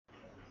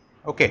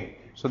Okay,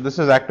 so this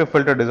is active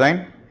filter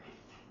design,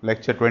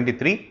 lecture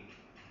 23.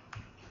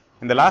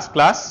 In the last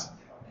class,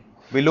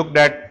 we looked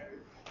at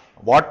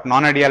what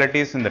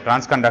non-idealities in the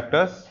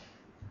transconductors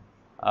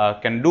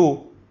can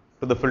do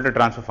to the filter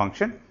transfer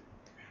function.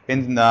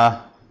 In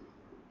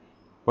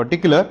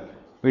particular,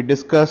 we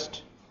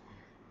discussed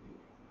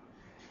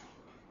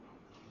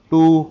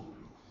two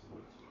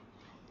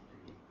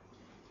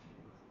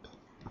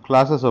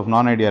classes of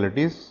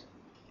non-idealities.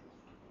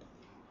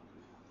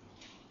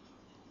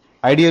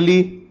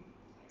 Ideally,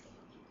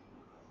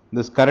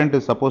 this current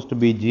is supposed to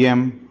be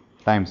Gm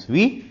times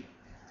V.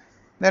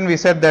 Then we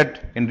said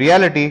that in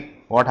reality,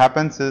 what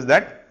happens is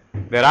that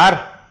there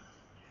are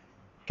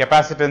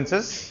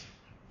capacitances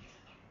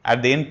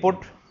at the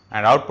input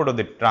and output of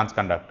the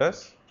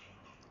transconductors,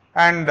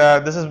 and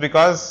this is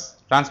because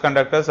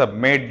transconductors are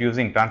made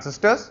using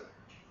transistors.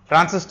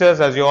 Transistors,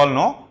 as you all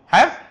know,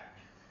 have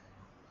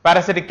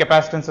parasitic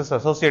capacitances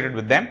associated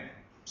with them.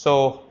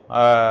 So,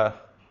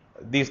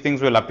 these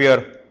things will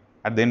appear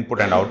at the input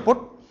and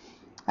output,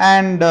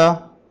 and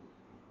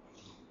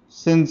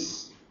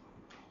since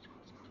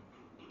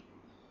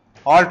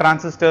all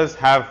transistors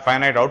have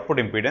finite output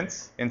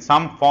impedance in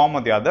some form or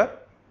the other,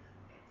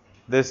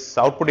 this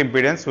output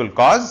impedance will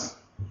cause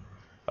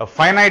a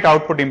finite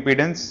output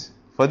impedance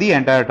for the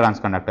entire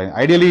transconductor.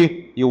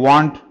 Ideally, you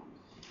want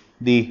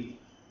the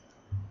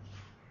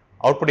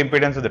output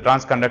impedance of the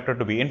transconductor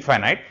to be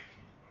infinite,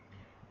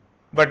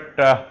 but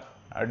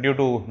due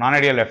to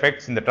non-ideal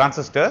effects in the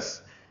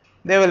transistors,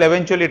 they will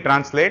eventually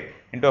translate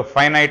into a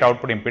finite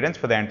output impedance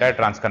for the entire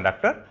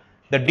transconductor.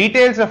 The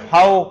details of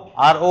how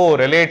RO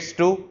relates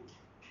to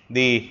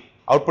the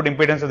output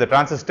impedance of the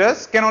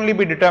transistors can only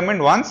be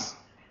determined once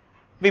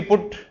we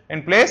put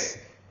in place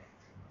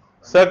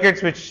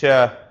circuits which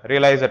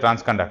realize a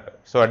transconductor.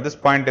 So, at this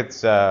point it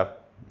is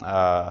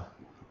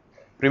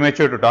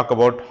premature to talk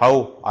about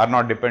how R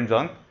naught depends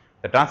on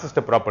the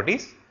transistor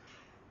properties,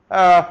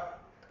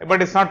 but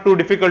it is not too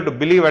difficult to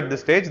believe at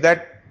this stage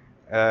that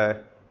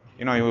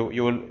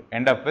you will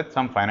end up with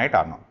some finite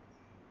R naught.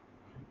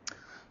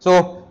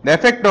 So, the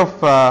effect of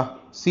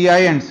Ci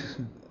and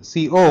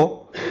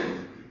Co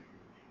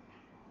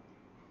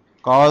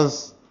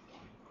cause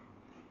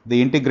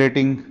the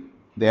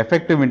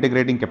effective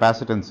integrating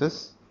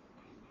capacitances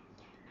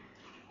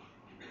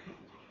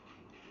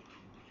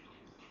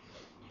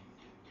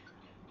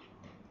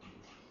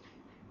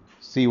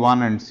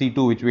C1 and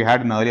C2, which we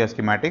had in earlier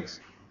schematics,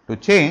 to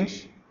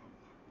change,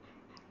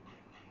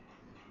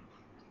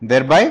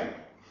 thereby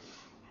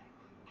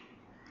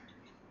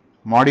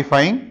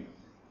modifying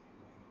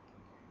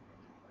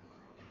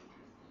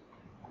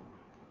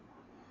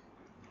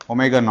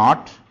omega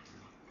naught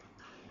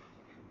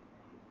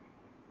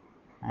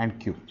and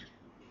Q,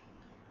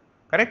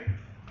 correct?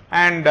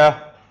 And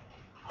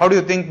how do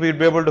you think we would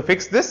be able to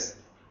fix this?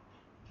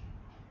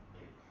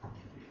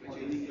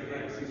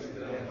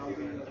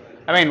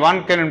 I mean,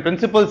 one can in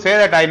principle say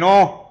that I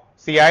know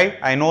Ci,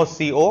 I know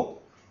Co,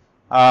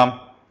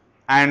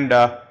 and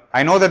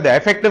I know that the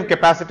effective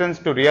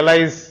capacitance to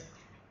realize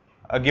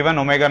a given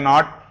omega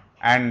naught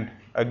and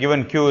a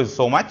given Q is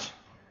so much.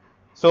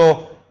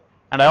 So,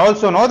 and I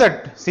also know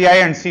that Ci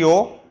and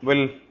Co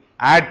will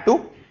add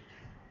to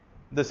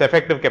this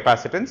effective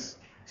capacitance.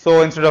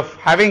 So, instead of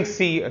having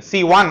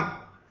C1,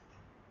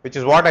 which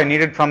is what I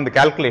needed from the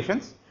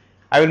calculations,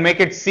 I will make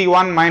it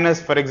C1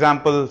 minus, for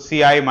example,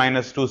 Ci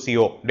minus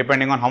 2Co,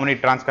 depending on how many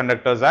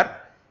transconductors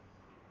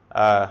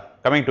are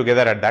coming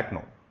together at that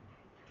node,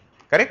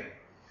 correct?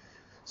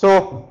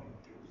 So,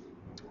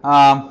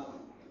 at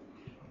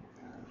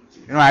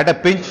a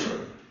pinch,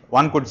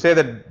 one could say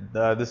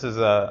that this is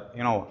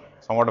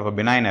somewhat of a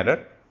benign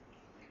error.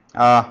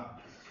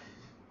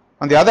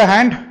 On the other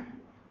hand,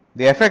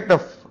 the effect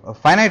of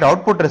finite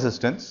output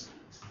resistance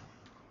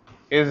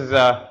is,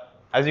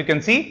 as you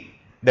can see,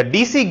 the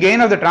DC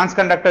gain of the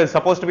transconductor is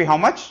supposed to be how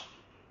much?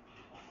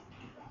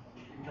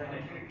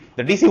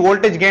 The DC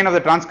voltage gain of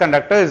the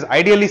transconductor is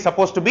ideally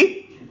supposed to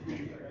be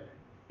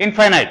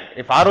infinite.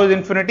 If RO is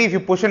infinity, if you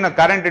push in a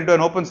current into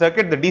an open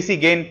circuit, the DC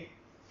gain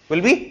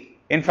will be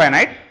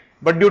infinite,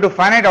 but due to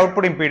finite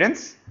output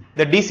impedance,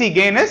 the DC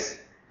gain is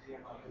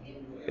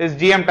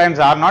Gm times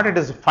R naught, it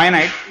is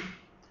finite,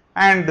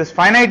 and this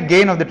finite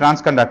gain of the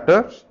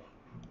transconductor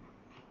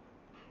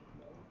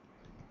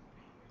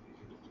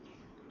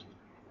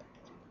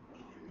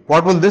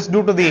what will this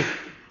do to the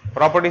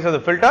properties of the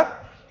filter?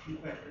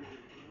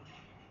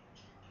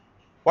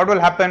 What will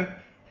happen?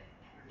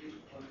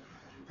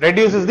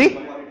 Reduces the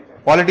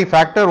quality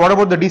factor. What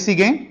about the DC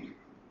gain?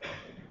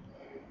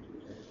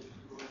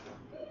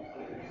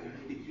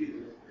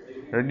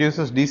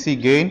 Reduces DC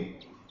gain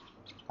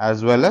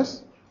as well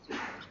as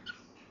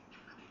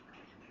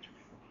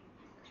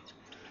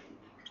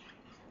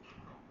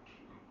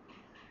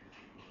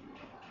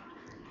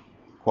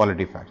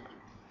quality factor.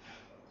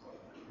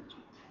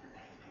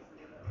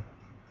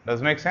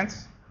 Does make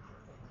sense?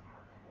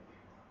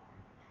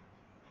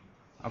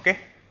 Okay.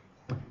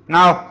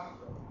 Now,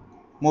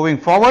 moving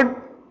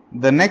forward,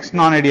 the next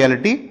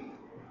non-ideality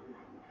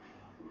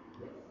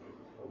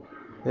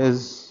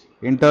is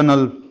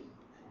internal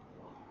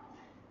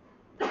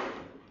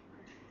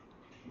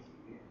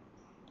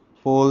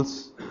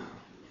poles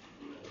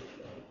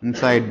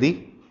inside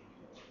the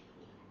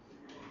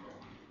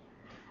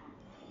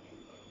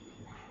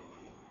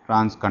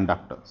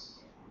transconductors.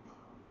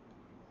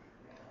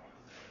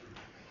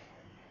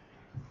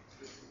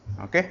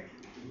 Okay.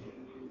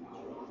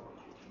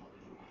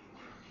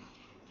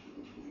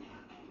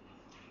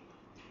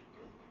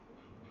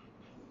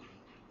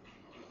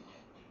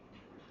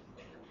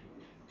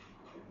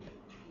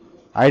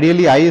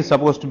 Ideally, I is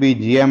supposed to be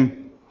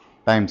Gm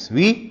times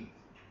V,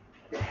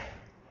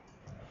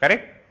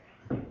 correct?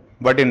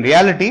 But in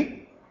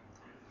reality,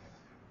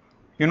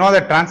 you know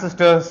that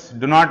transistors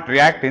do not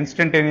react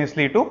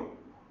instantaneously to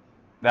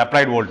the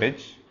applied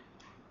voltage.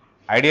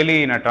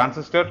 Ideally, in a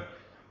transistor,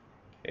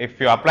 if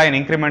you apply an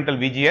incremental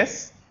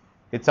VGS,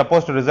 it's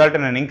supposed to result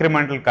in an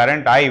incremental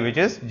current I, which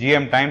is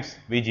Gm times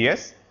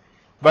VGS,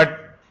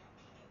 but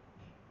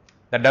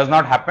that does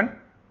not happen,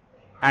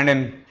 and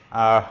in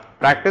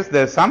practice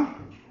there is some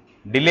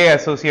delay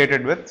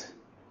associated with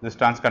this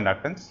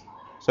transconductance.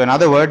 So in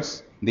other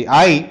words, the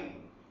I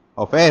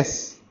of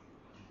S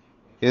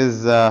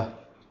is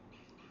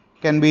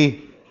can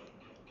be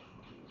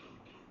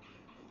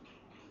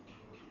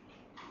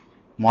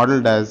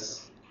modeled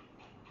as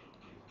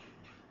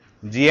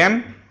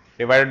Gm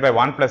divided by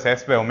 1 plus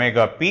S by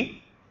omega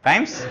P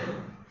times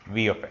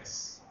V of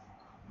S.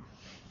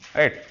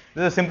 Right. This is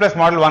the simplest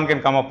model one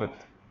can come up with.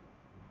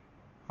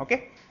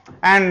 Okay.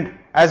 And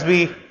as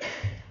we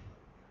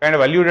kind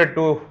of alluded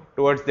to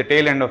towards the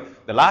tail end of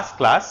the last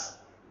class,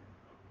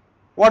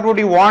 what would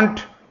you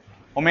want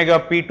omega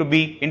P to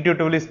be,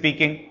 intuitively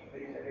speaking?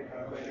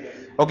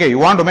 Okay, you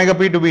want omega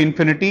P to be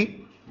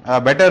infinity. A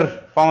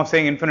better form of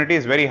saying infinity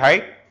is very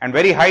high, and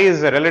very high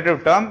is a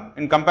relative term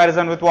in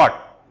comparison with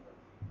what?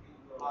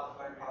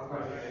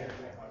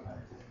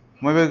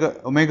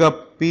 Omega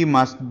P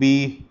must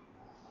be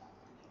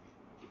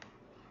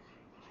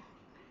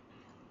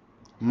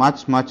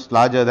much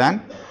larger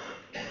than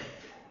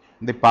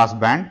the pass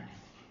band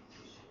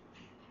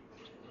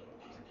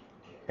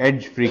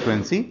edge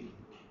frequency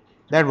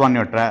that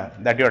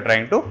you're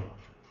trying to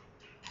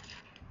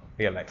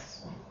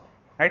realize,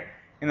 right?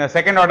 In the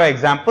second order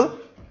example,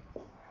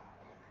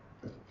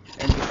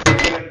 and the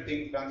equivalent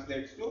thing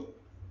translates to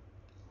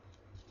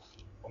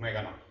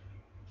omega naught.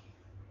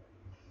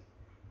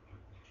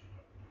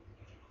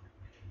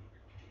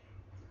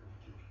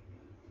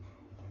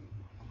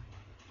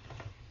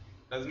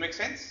 Does it make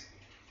sense?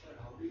 Sir,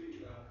 how do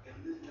you tell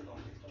this in the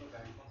context of a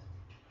band pass?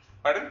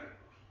 Pardon?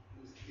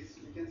 This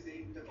we can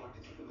say in the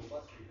context of a low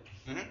pass filter.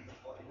 Mm-hmm. In the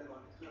context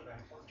of a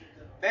band pass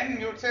filter.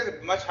 Then you would say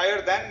much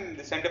higher than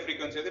the center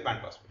frequency of the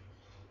band pass filter,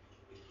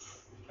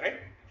 right?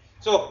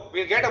 So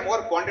we'll get a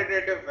more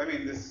quantitative. I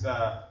mean, this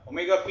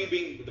omega P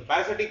being the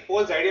parasitic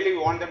poles, ideally we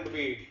want them to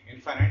be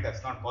infinite.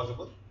 That's not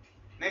possible.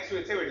 Next,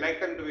 we'll say we'd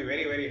like them to be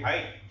very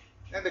high.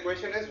 Then the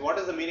question is, what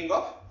is the meaning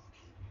of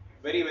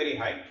very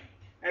high?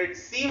 And it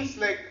seems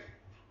like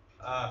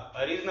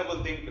a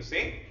reasonable thing to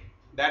say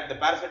that the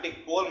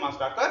parasitic pole must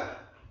occur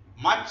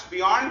much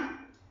beyond,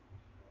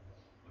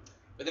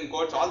 within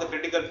quotes, all the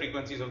critical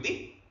frequencies of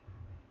the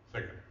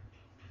filter,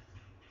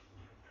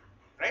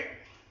 right?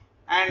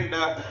 And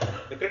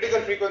the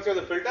critical frequency of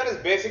the filter is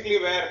basically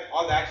where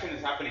all the action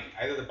is happening,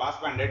 either the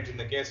passband edge in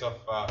the case of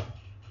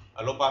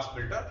a low pass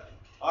filter,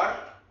 or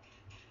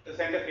the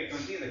center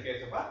frequency in the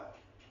case of a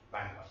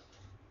band pass,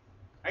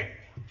 right?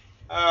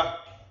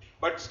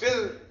 But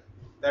still,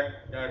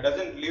 that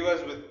doesn't leave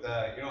us with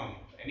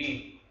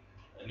any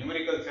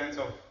numerical sense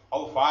of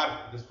how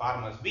far this far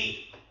must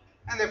be,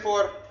 and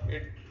therefore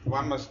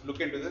one must look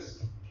into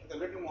this with a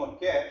little more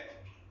care,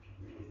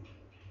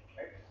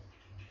 right?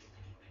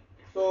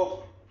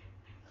 So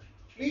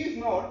please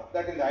note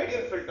that in the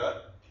ideal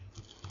filter,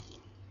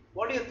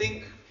 what do you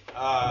think?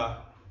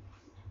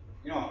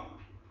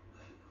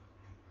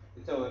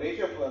 It's a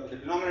ratio of the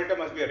denominator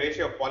must be a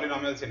ratio of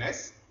polynomials in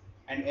S,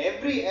 and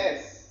every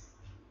S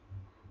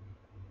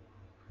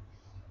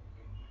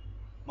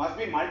must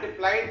be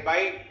multiplied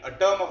by a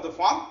term of the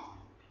form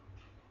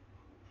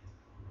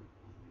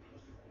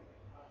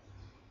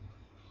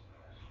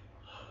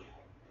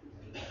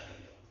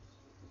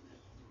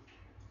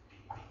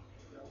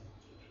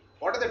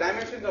what are the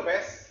dimensions of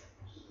S?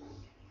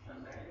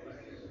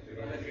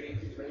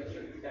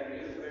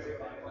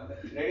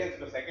 Radians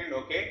per second.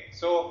 Okay.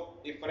 So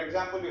if, for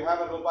example, you have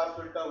a low pass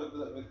filter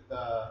with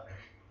a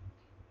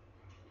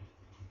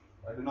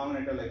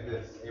denominator like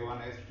this,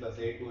 a1s plus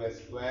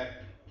a2s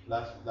square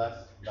plus blah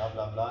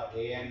blah blah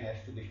an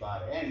s to the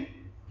power n,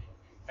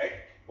 right?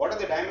 What are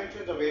the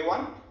dimensions of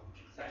a1?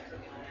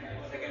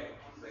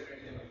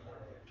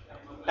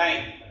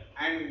 Time.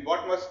 And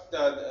what must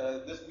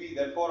this be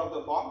therefore of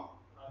the form?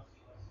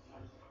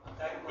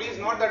 Please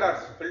note that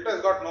our filter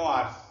has got no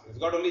r's, it's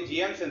got only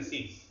gm's and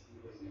c's,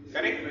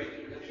 correct?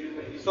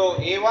 So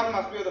a1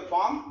 must be of the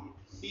form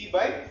c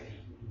by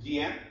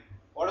gm.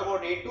 What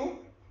about a2?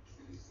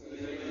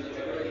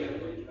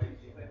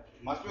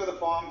 Must be of the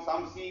form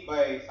some c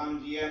by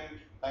some gm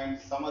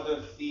times some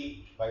other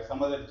c by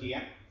some other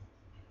gm.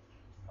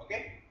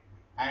 okay,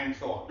 and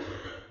so on.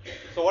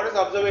 So what is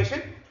the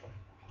observation?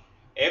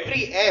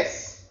 Every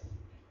S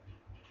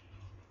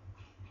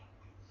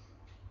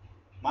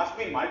must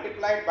be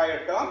multiplied by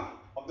a term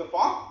of the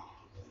form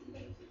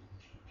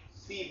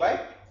C by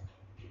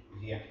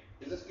Gm.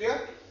 Is this clear?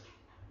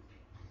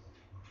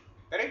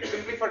 Correct?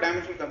 Simply for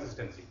dimensional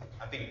consistency,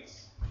 nothing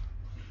else.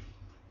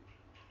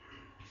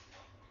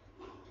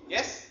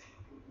 Yes?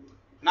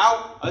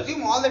 Now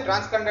assume all the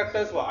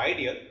transconductors were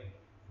ideal,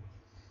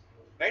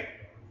 right?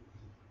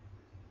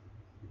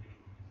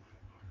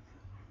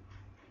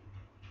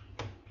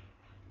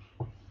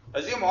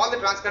 Assume all the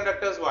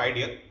transconductors were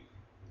ideal,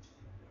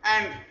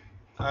 and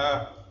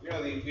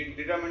we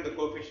determine the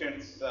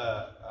coefficients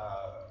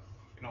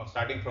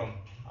starting from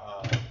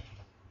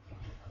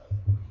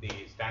the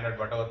standard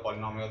Butterworth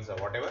polynomials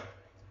or whatever,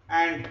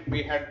 and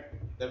we had,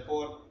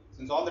 therefore,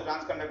 since all the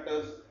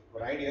transconductors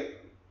were ideal,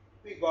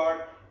 we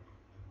got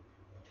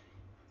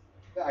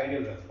the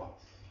ideal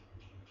response,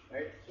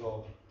 right?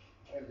 So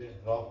I'll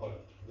just draw for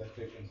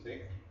illustration's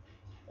sake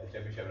a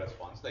Chebyshev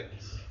response like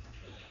this.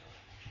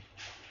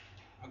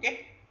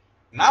 Okay.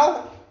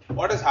 Now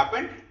what has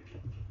happened?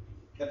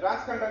 The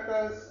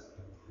transconductors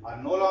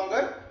are no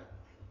longer.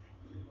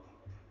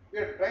 We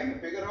are trying to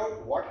figure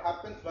out what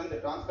happens when the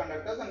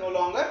transconductors are no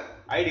longer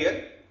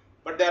ideal,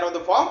 but they are of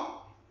the form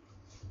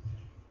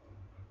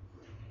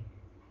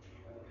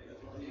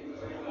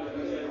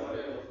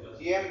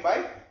Gm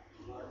by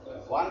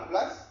 1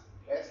 plus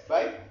S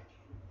by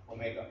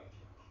omega.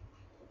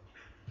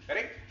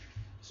 Correct?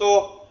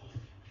 So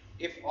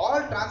if all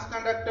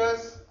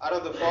transconductors are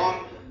of the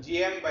form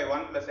Gm by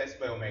 1 plus S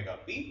by omega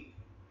p,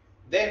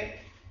 then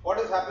what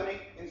is happening?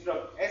 Instead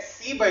of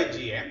Sc by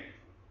Gm,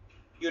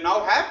 you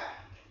now have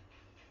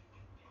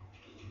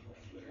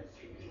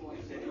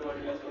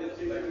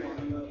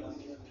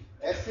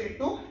S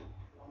into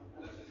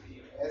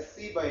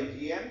Sc by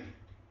Gm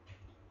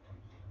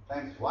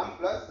times 1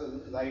 plus, so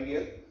this is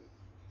ideal,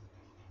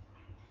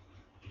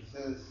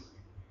 this is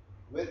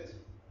with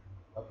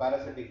a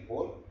parasitic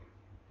pole,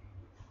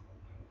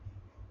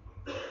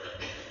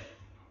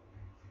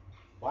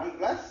 1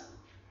 plus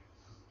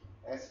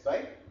S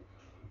by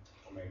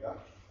omega.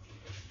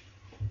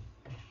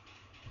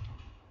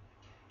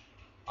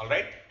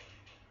 Alright.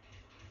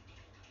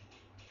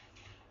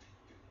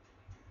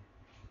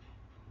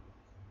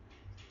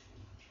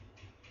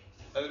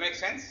 Does it make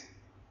sense?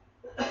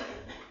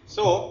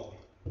 So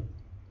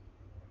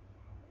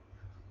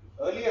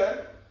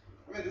earlier,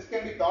 this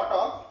can be thought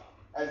of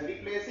as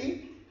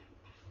replacing.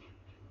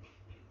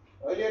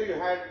 Earlier you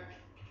had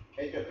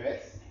H of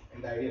S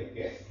in the ideal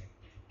case,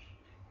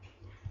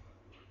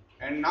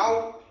 and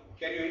now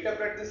can you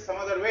interpret this some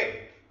other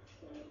way?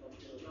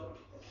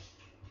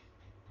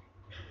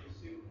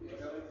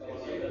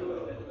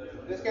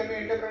 This can be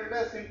interpreted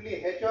as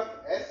simply H of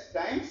S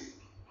times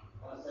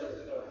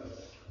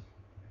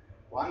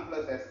 1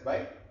 plus S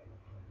by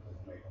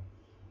omega.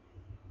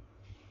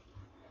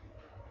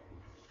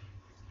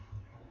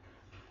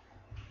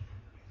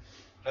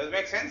 Does it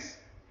make sense?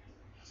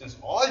 Since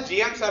all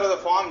GMs are of the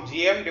form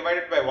Gm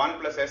divided by 1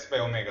 plus S by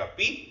omega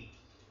p,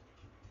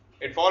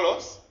 it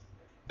follows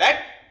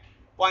that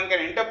one can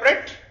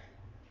interpret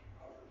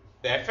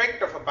the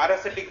effect of a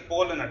parasitic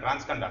pole in a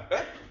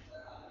transconductor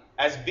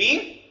as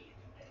being,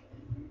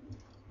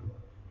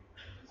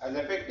 as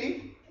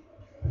affecting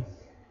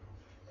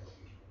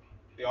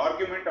the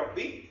argument of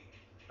the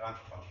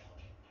transform.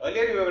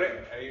 Earlier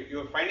you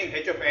were finding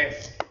H of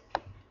S,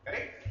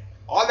 correct?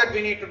 All that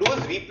we need to do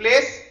is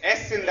replace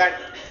S in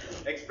that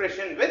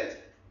expression with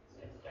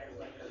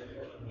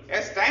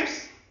S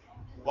times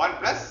 1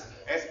 plus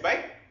S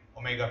by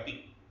omega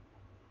p,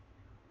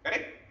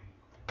 correct?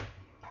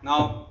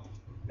 Now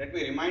let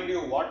me remind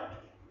you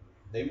what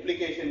the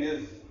implication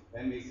is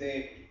when we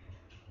say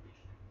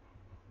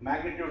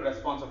magnitude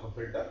response of a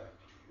filter.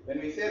 When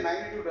we say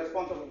magnitude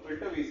response of a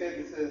filter, we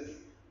say this is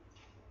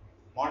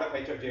mod of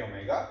H of j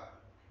omega,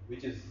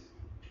 which is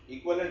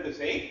equivalent to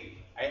saying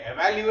I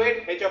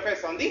evaluate H of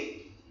S on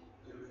the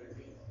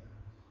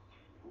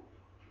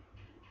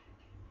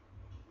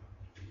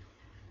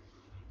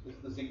this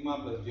is the sigma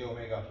plus j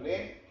omega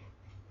plane,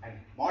 and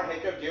mod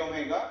H of j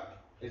omega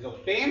is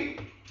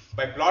obtained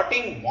by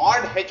plotting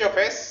mod H of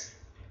S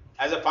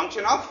as a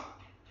function of,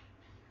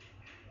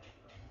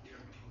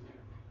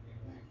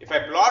 if I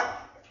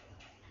plot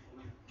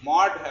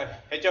mod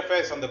H of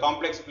S on the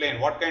complex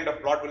plane, what kind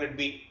of plot will it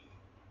be?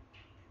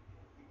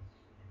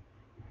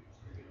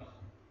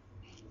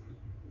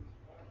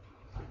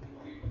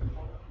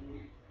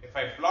 If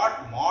I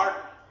plot mod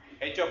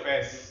H of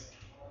S,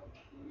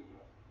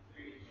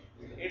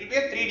 it will be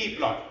a 3D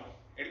plot.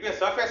 It will be a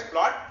surface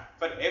plot.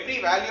 For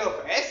every value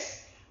of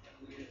S,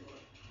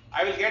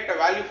 I will get a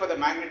value for the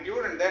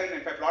magnitude, and then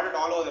if I plot it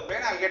all over the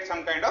plane, I will get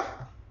some kind of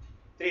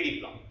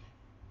 3D plot.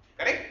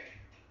 Correct?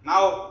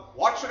 Now,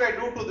 what should I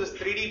do to this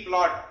 3D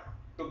plot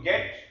to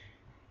get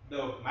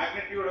the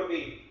magnitude of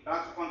the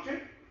transfer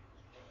function?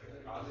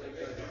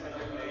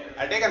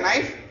 I'll take a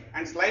knife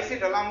and slice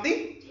it along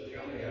the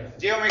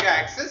j omega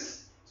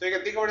axis. So you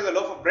can think about it as a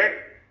loaf of bread.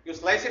 you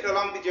slice it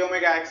along the j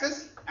omega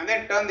axis and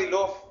then turn the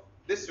loaf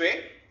this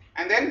way,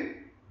 and then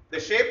the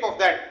shape of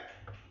that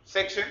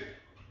section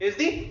is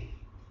the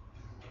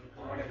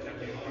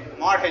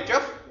mod h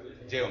of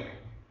j omega,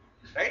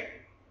 right?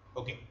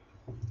 Okay.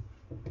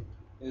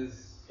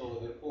 So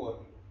therefore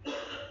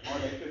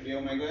mod h of j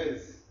omega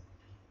is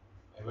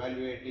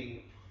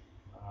evaluating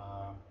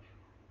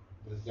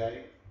this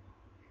guy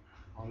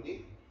on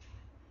the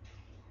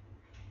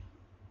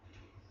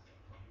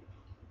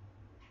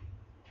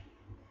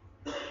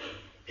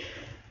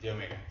j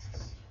omega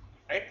axis,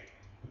 right?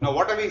 Now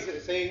what are we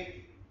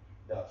saying?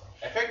 The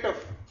effect of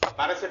a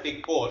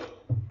parasitic pole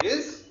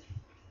is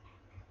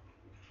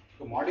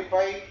to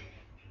modify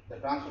the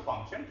transfer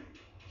function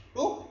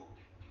to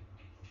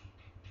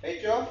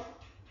h of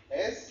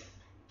s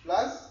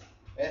plus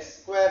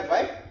s square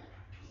by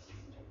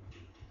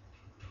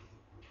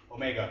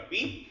omega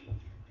p,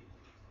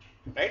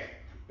 right,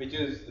 which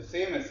is the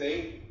same as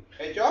saying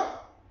h of,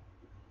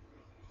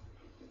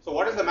 so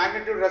what is the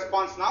magnitude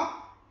response now?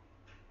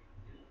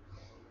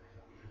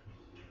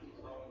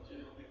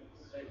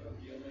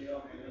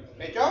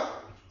 H of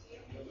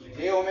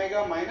j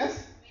omega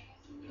minus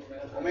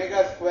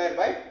omega square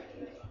by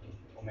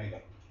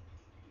omega.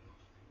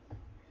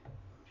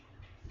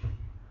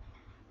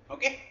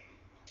 Okay,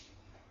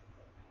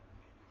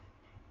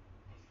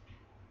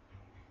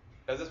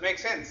 does this make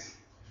sense?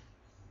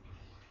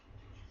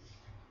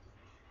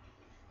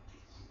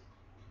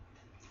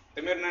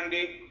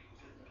 Nandi?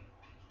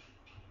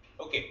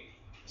 Okay,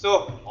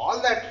 so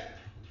all that,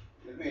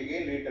 let me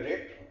again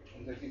reiterate,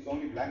 since I see so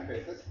many blank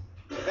faces,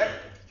 is that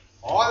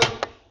all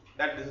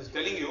that this is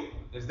telling you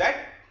is that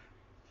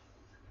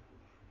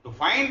to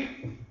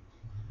find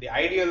the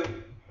ideal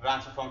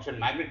transfer function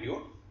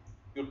magnitude,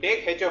 you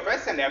take h of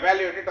s and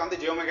evaluate it on the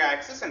j omega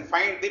axis and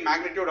find the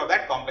magnitude of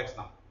that complex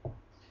number.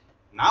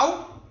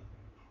 Now,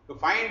 to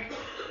find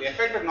the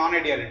effect of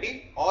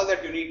non-ideality, all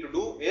that you need to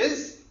do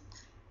is,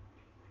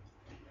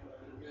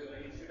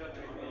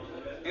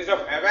 instead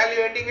of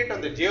evaluating it on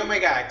the j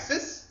omega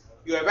axis,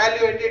 you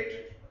evaluate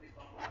it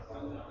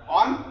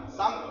on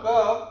some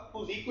curve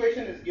whose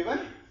equation is given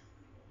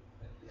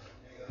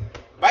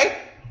by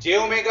j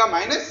omega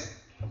minus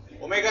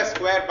omega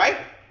square by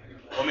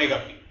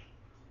omega p.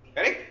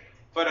 Correct?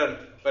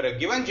 For a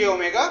given j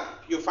omega,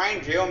 you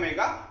find j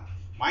omega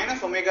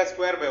minus omega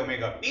square by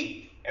omega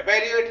p,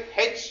 evaluate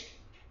h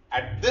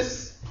at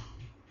this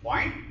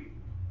point,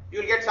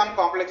 you will get some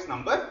complex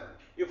number.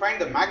 You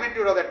find the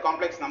magnitude of that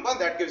complex number,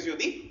 that gives you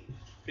the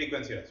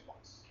frequency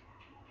response.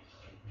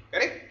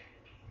 Correct?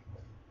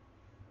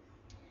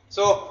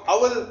 So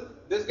how will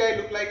this guy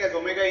look like as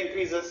omega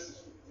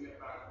increases?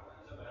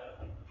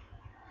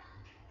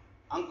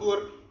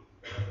 Ankur,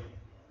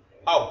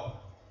 how?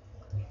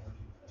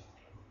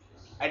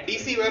 At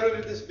DC, where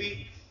will this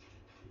be?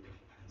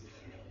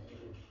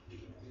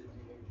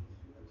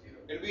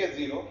 It will be a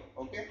 0,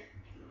 okay?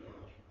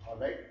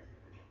 Alright.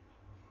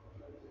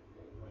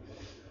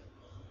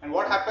 And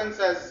what happens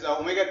as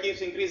omega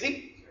keeps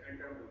increasing?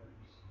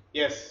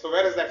 Yes, so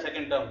where is that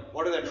second term?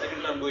 What is that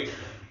second term doing?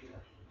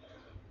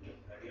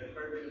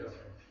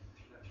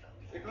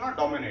 It will not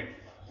dominate.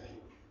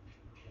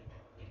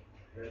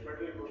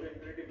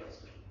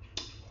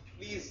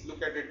 Please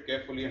look at it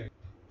carefully.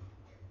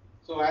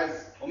 So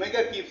as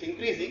omega keeps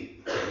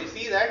increasing, we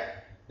see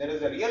that there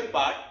is a real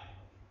part,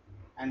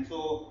 and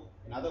so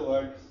in other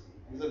words,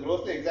 this is a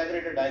grossly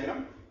exaggerated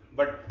diagram,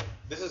 but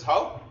this is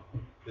how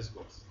this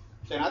goes.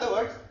 So in other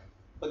words,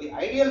 for the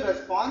ideal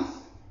response,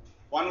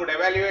 one would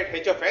evaluate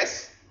h of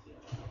s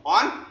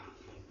on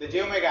the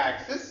j omega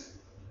axis,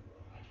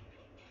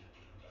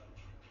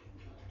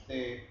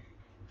 say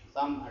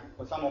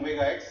for some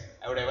omega x,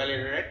 I would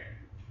evaluate it at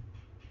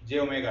j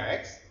omega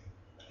x.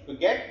 To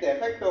get the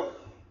effect of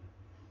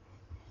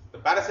the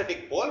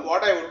parasitic pole,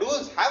 what I would do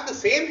is have the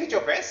same h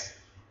of s.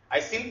 I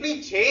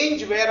simply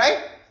change where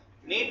I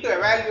need to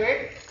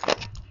evaluate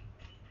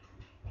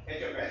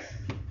h of s,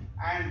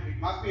 and it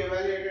must be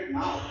evaluated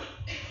now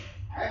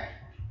at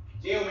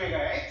j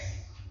omega x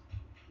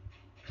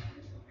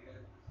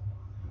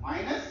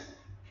minus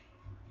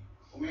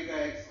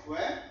omega x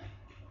square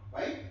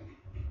by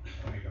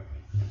omega.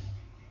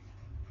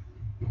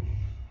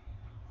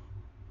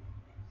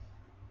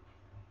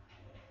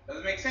 Does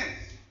it make sense?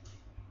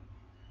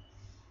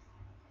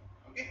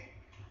 Okay.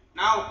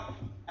 Now,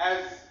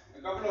 as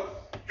a couple of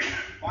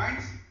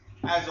points,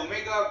 as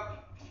omega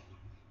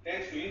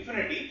tends to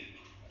infinity,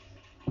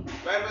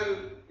 where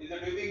do you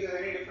think there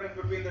is any difference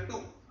between the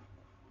two?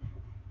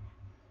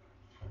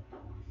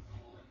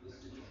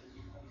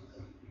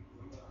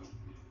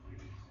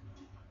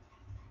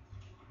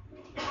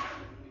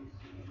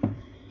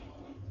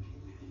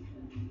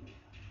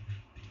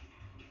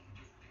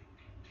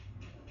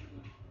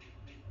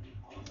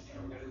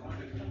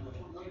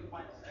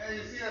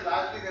 You see that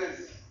largely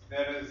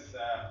there is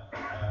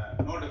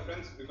no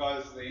difference,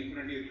 because the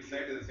infinity of this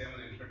side is the same as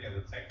the infinity of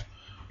that side.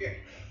 Okay.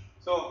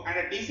 So, and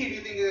at DC, do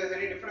you think there is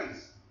any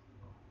difference?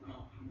 No.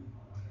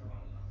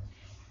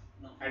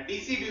 At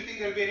DC, do you think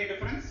there will be any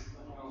difference?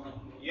 No.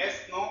 Yes,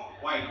 no,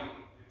 why?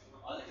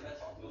 All the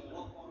rest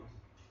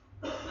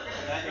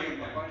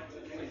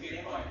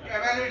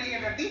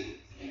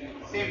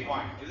Same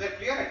point. Is that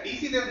clear? At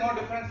DC there is no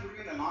difference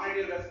between the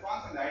non-ideal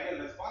response and the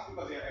ideal response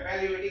because we are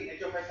evaluating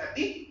h of s at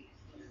the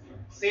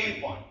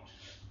same point.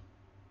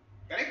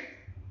 Correct?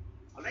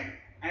 Alright?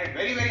 And at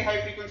very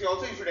high frequency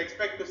also you should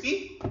expect to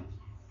see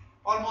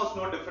almost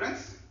no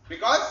difference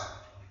because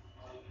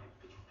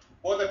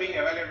both are being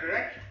evaluated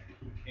at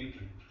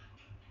infinity.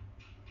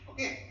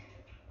 Okay?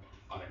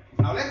 Alright.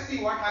 Now let's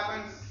see what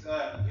happens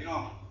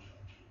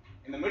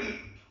in the middle,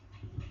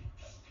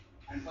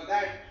 and for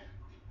that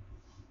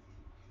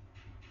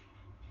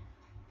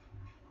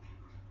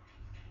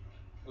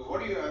so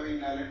what do you let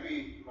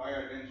me draw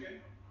your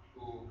attention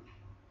to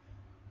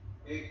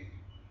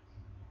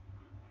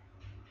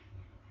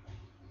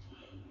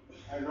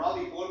I'll draw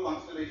the pole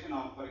constellation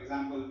of, for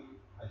example,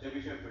 a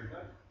Chebyshev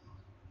filter.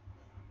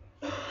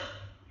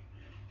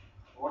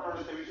 What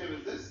order Chebyshev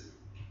is this?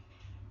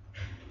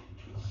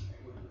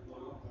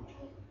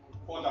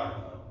 Fourth order.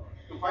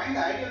 To find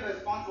the ideal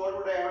response, what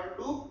would I have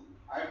to do?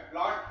 I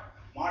plot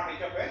mod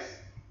h of s,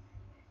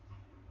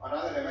 or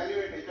rather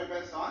evaluate h of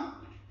s on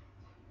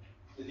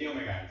the j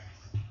omega axis.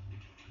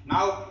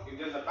 Now, if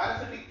there is a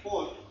parasitic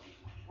pole,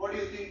 what do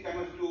you think I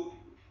must do?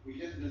 We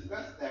just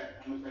discussed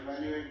that I must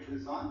evaluate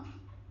this on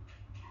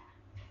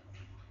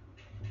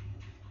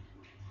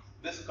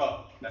this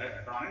curve that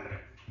I drawn in red.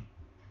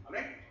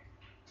 Alright?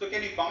 So,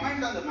 can you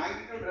comment on the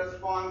magnitude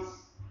response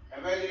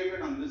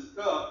evaluated on this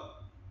curve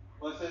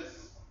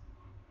versus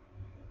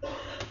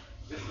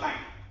this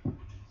line?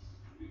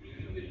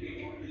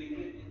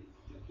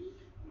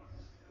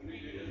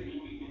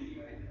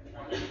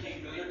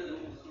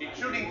 It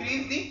should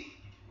increase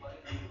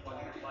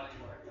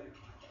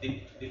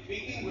the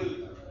tweaking will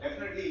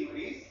definitely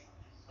increase.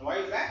 Why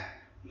is that?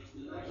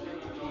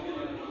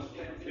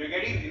 You're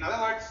getting, in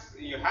other words,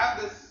 you have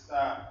this,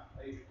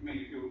 if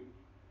you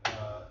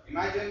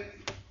imagine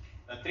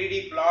a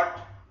 3D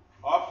plot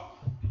of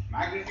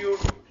magnitude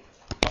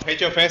of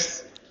h of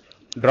s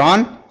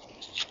drawn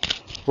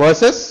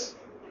versus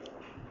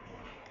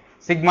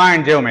sigma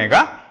and j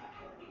omega,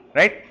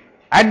 right?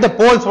 At the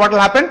poles, what will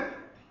happen?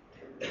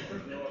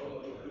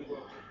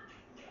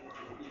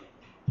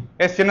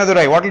 Yes,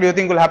 Chinnadurai, what do you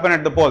think will happen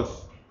at the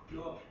poles?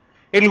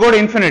 It will go to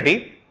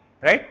infinity,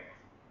 right?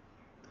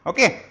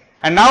 Okay.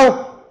 And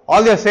now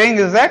all they are saying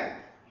is that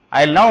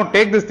I will now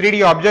take this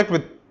 3D object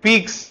with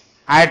peaks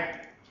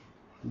at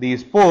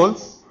these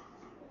poles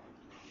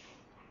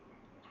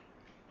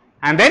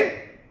and then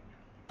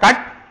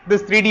cut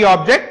this 3D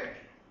object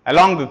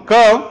along the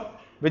curve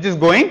which is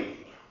going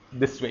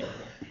this way.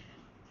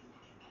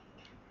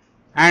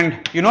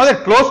 And you know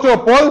that close to a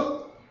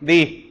pole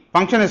the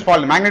function is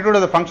falling, magnitude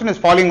of the function is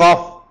falling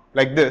off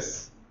like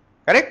this,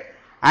 correct?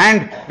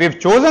 And we have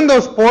chosen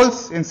those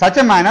poles in such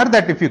a manner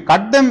that if you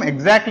cut them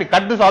exactly,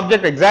 cut this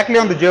object exactly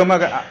on the j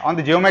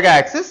omega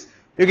axis,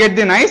 you get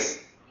the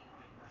nice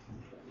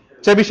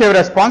Chebyshev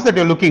response that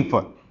you are looking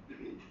for.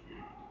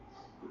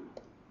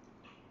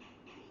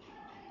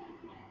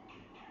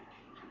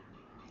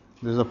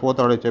 This is a fourth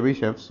order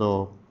Chebyshev,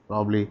 so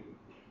probably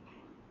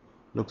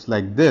looks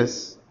like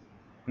this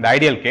in the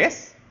ideal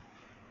case.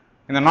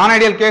 In the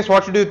non-ideal case,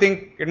 what should you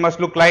think it must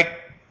look like?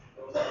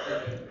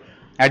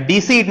 At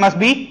DC, it must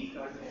be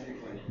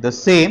the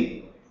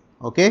same,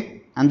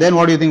 okay? And then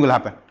what do you think will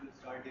happen?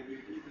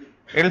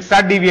 It will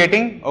start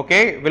deviating,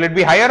 okay? Will it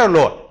be higher or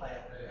lower?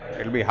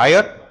 It will be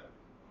higher,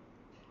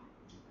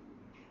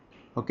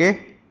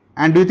 okay?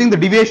 And do you think the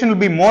deviation will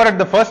be more at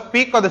the first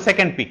peak or the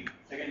second peak?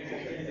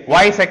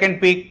 Why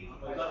second peak?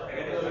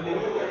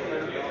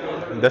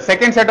 The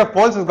second set of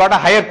poles has got a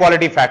higher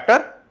quality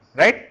factor,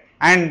 right?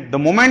 And the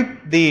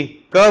moment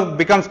the curve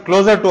becomes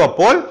closer to a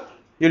pole,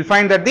 you will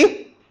find that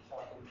there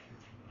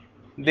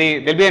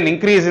will be an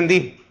increase in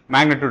the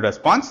magnitude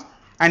response.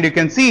 And you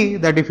can see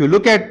that if you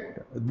look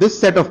at this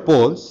set of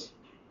poles,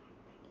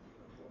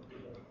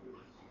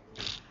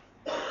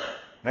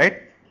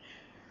 right,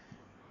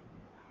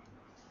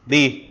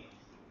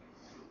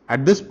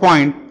 at this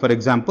point, for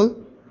example,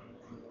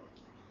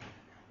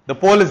 the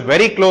pole is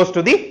very close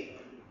to this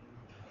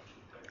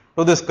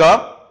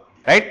curve,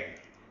 right?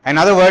 In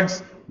other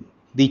words,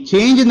 the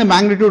change in the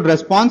magnitude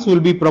response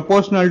will be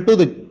proportional to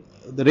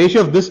the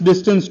ratio of this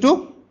distance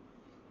to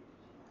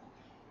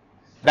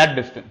that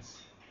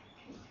distance,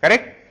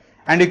 correct?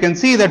 And you can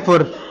see that for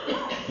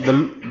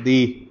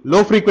the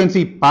low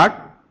frequency part,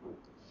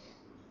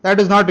 that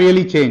is not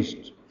really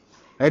changed,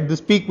 right? This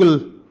peak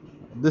would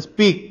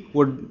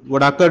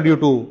occur due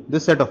to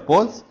this set of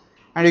poles,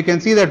 and you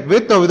can see that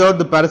with or without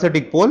the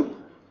parasitic pole,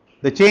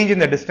 the change in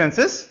the distance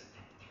is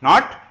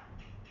not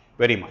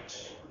very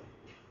much.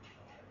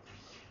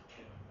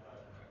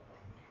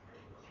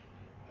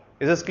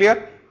 Is this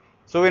clear?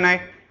 So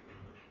Vinay?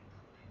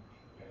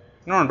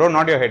 No, don't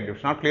nod your head. If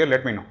it's not clear,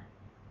 let me know.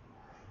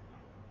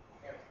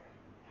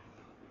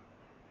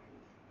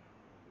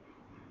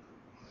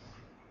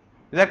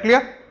 Is that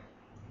clear?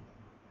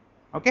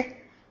 Okay.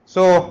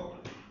 So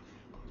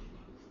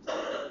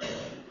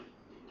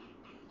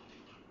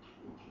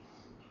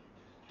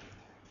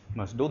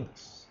must do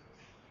this.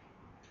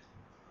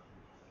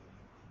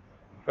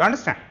 You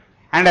understand?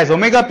 And as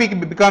omega p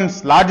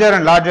becomes larger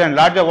and larger and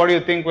larger, what do you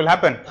think will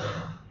happen?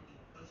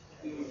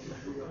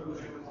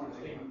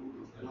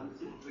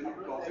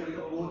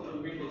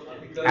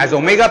 As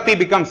omega p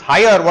becomes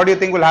higher, what do you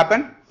think will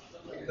happen?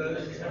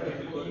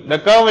 The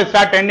curve will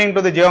start tending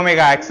to the j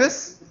omega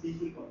axis,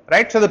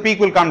 right? So the peak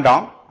will come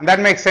down, and that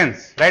makes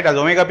sense, right? As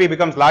omega p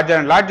becomes larger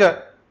and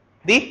larger,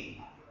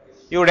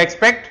 you would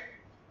expect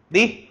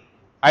the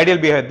ideal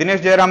behavior. Dinesh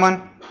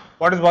Jayaraman,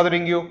 what is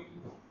bothering you?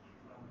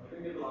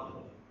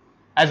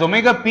 As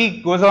omega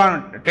p goes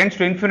on, tends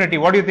to infinity,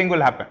 what do you think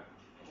will happen?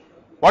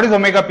 What is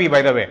omega p,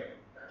 by the way?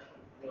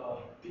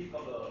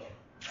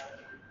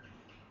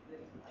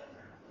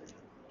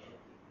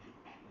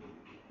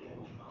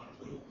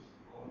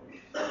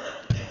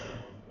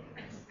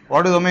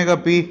 What is omega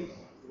p?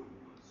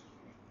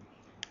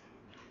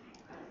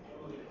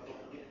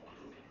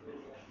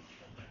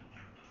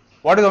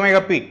 What is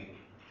omega p?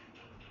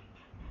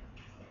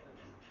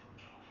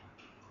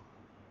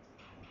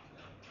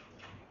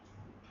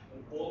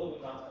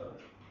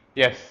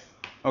 Yes.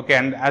 Okay,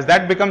 and as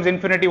that becomes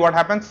infinity, what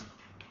happens?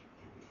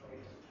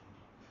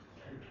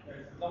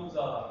 It becomes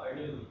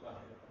ideal.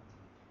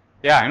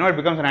 Yeah, I know it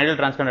becomes an ideal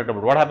transconductor,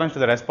 but what happens to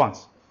the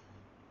response?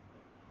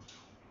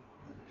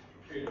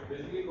 It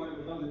basically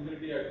becomes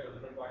infinity at a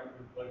different point,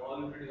 but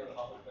all infinities are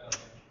half of the.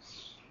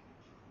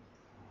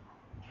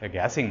 You're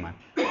gassing, man.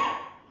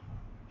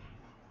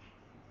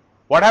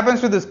 What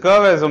happens to this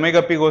curve as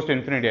omega p goes to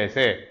infinity, I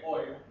say? Oh,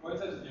 it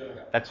coincides with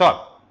omega. That's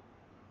all.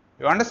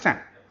 You understand?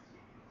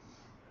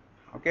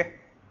 Okay.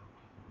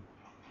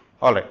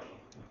 All right.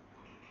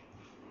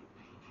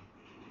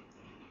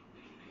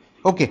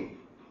 Okay.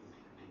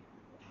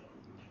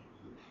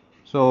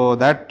 So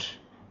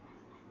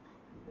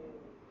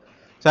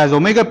as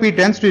omega p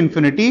tends to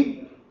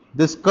infinity,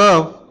 this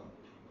curve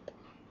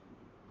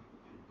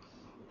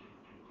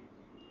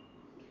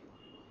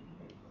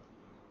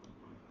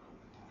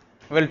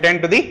will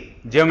tend to the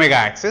j omega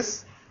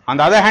axis. On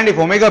the other hand, if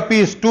omega p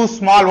is too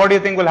small, what do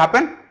you think will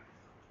happen?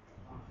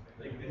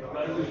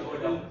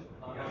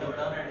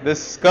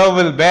 This curve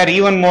will bear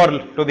even more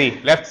to the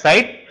left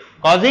side,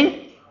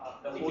 causing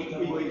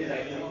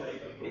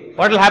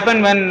what will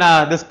happen when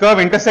this curve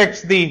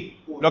intersects the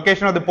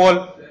location of the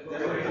pole?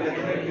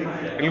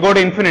 It will go to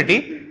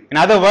infinity. In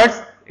other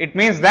words, it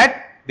means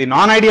that the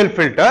non-ideal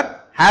filter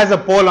has a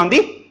pole on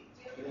the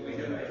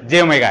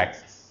j omega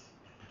axis.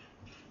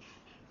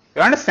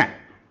 You understand?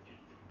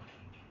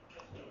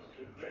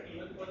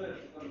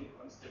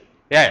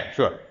 Yeah,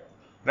 sure.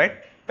 Right?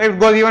 If it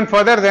goes even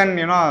further, then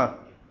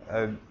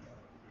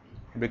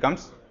it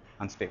becomes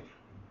unstable.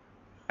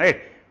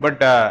 Right?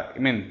 But I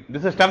mean,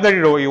 this is stuff that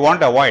you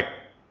want to avoid.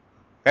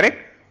 Correct?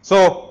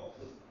 So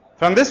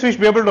from this we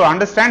should be able to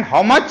understand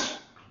how much.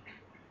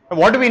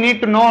 What do we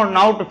need to know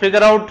now to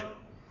figure out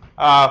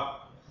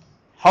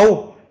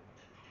how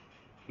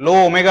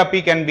low omega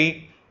p can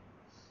be?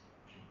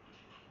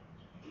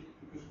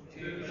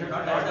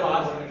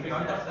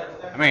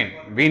 I mean,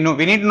 we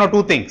need to know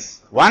two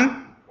things.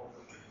 One,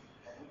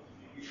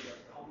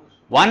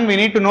 we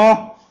need to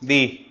know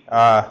the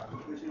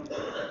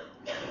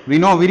we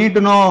need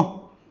to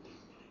know.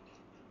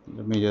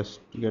 Let me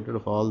just get rid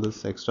of all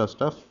this extra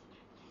stuff.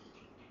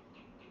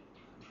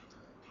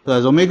 So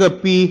as omega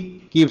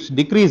p keeps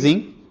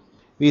decreasing,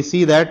 we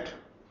see that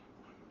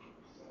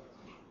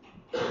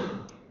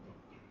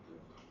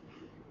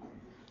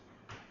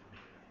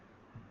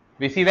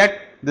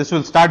this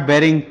will start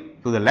bearing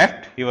to the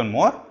left even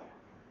more.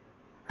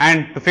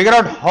 And to figure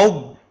out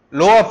how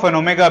low of an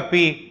omega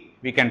p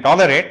we can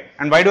tolerate,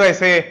 and why do I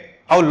say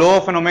how low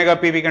of an omega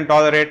p we can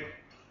tolerate?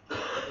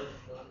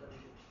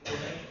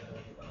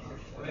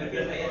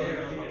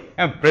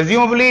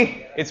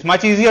 Presumably, it's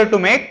much easier to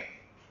make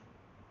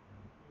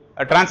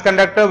a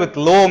transconductor with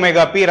low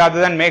omega p rather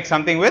than make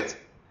something with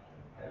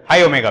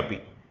high omega p,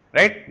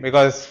 right?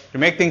 Because to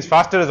make things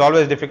faster is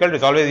always difficult.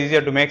 It's always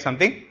easier to make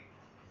something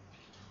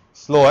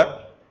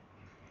slower.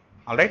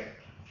 All right.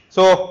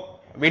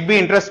 So we'd be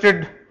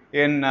interested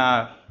in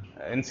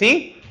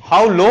seeing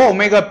how low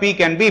omega p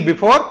can be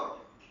before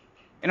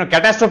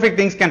catastrophic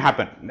things can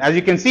happen. As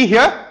you can see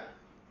here,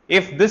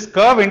 if this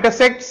curve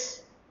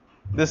intersects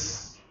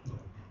this.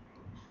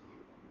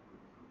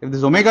 If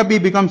this omega p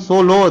becomes so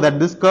low that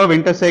this curve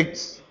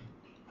intersects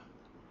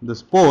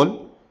this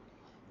pole,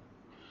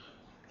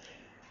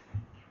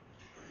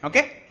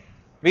 okay,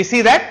 we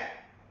see that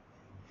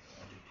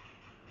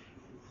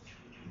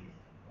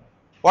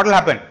what will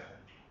happen?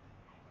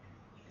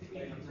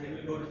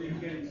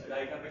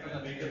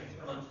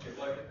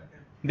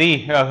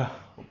 The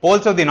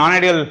poles of the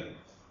non-ideal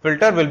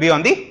filter will be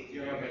on the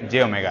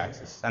j omega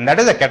axis, and that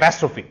is a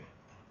catastrophe,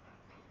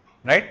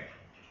 right?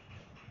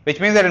 Which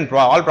means that in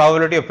all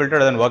probability a filter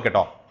doesn't work at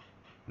all,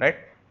 right?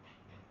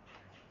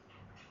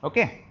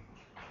 Okay.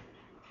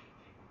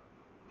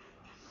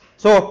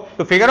 So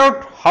to figure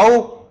out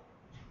how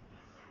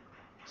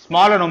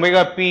small an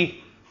omega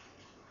p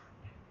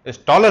is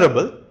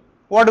tolerable,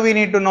 what do we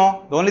need to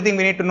know? The only thing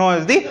we need to know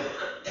is the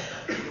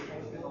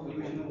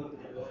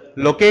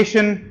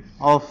location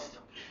of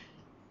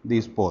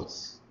these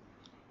poles,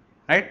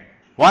 right?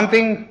 One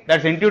thing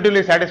that's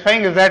intuitively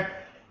satisfying is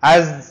that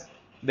as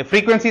the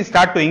frequencies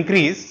start to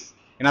increase,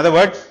 in other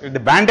words, if the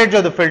band edge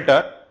of the filter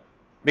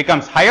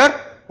becomes higher,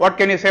 what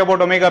can you say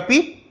about omega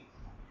p?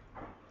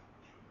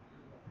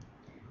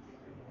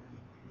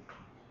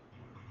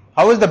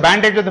 How is the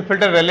band edge of the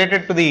filter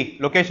related to the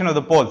location of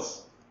the poles?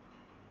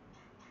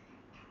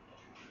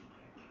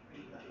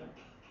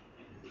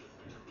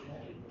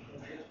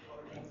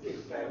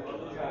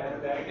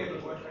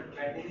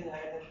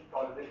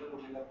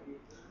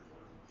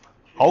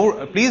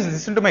 How, please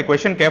listen to my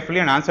question carefully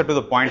and answer to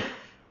the point.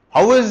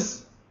 How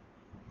is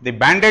the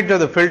band edge of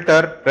the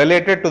filter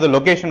related to the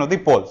location of the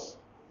poles?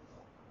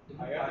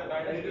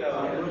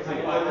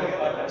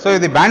 So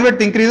if the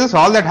bandwidth increases,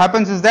 all that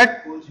happens is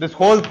that this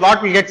whole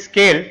plot will get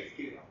scaled,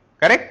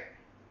 correct?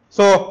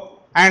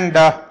 So and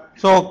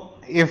so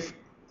if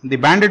the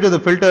band edge of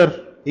the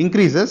filter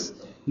increases,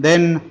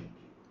 then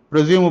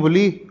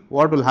presumably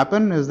what will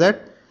happen is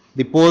that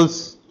the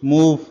poles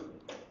move,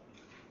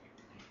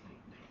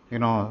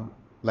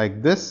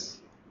 like this,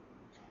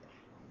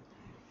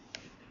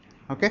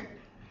 okay?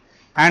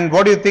 And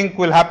what do you think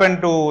will happen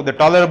to the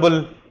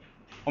tolerable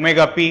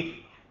omega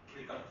p?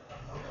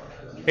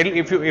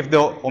 If the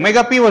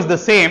omega p was the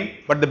same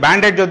but the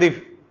band edge of the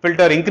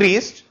filter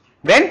increased,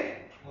 then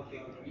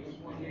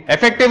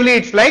effectively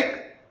it's like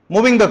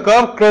moving the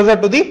curve closer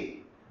to the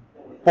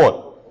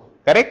pole,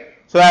 correct?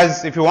 So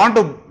as if you want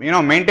to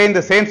maintain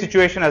the same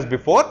situation as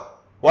before,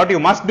 what you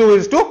must do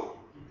is to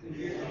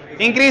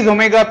increase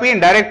omega p in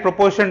direct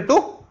proportion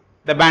to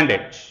the band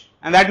edge,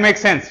 and that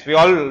makes sense. We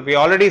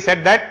already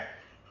said that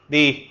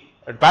the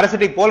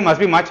parasitic pole must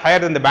be much higher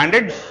than the band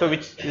edge, so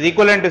which is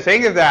equivalent to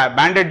saying if the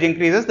band edge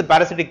increases, the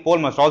parasitic pole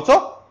must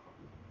also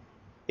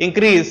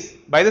increase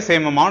by the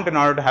same amount in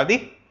order to have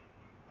the,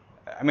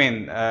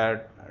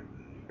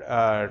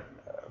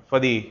 for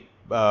the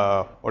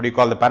what do you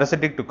call, the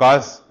parasitic to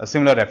cause a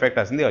similar effect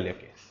as in the earlier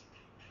case,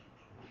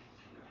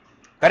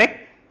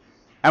 correct?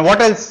 And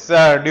what else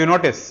do you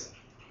notice?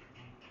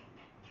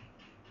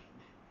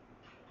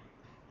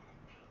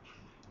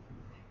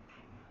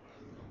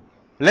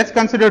 Let's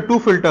consider two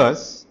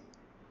filters.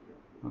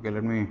 Okay,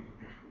 let me.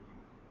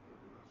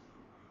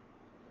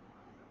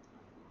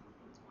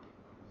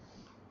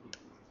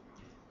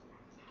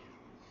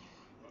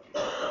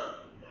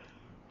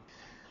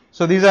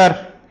 So these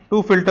are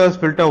two filters,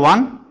 filter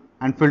 1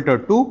 and filter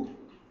 2.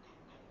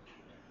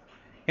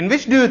 In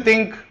which do you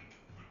think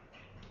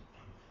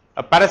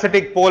a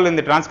parasitic pole in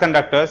the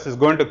transconductors is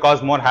going to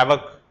cause more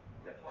havoc?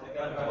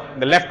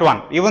 The left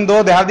one, even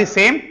though they have the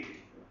same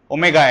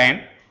omega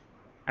n.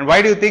 And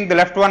why do you think the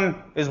left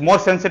one is more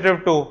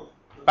sensitive to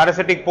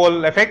parasitic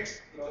pole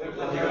effects?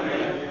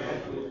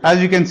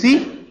 As you can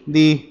see,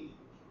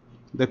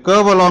 the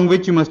curve along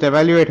which you must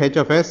evaluate h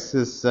of s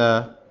is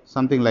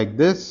something like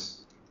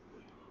this,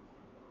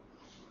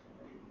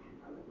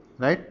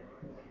 right?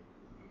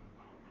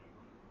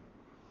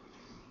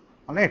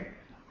 All right.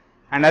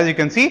 And as you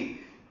can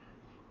see,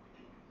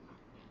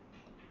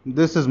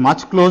 this is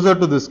much closer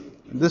to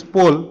this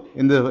pole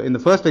in the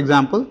first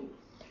example.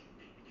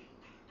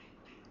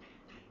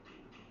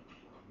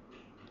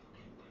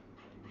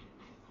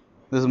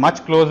 This is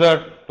much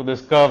closer to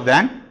this curve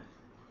than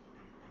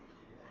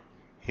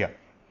here.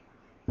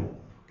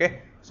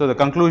 Okay. So the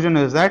conclusion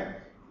is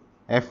that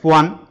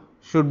F1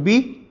 should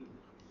be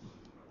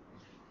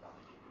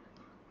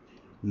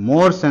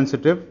more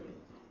sensitive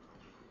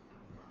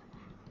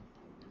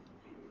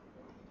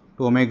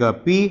to omega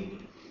p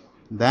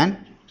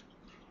than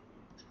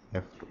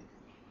F2.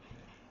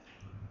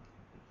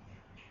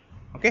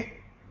 Okay.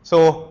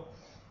 So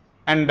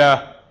and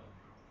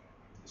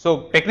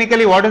so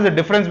technically, what is the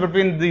difference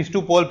between these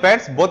two pole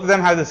pairs? Both of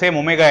them have the same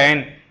omega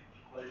n.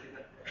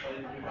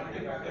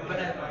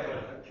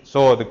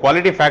 So the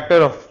quality factor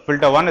of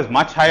filter 1 is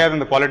much higher than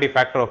the quality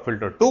factor of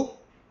filter 2,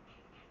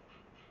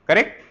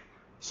 correct?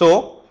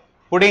 So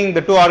putting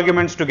the two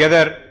arguments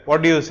together,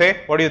 what do you say?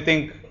 What do you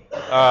think?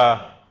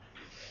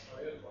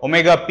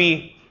 Omega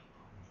p.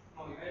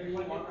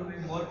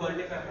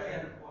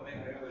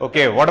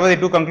 Okay, what were the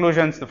two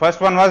conclusions? The first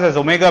one was as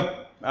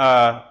omega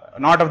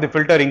naught of the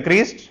filter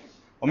increased,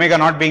 omega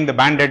naught being the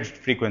band edged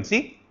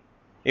frequency.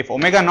 If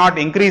omega naught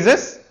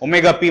increases,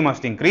 omega p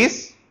must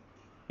increase.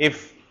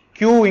 If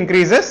q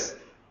increases,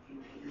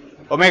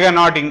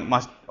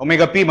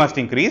 omega p must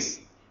increase.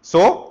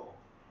 So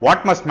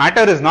what must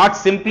matter is not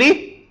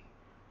simply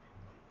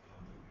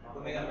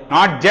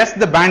not just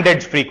the band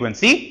edge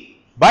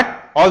frequency,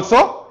 but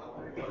also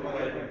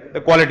the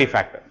quality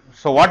factor.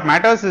 So what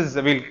matters is,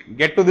 we'll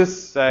get to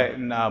this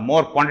in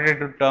more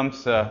quantitative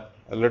terms a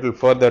little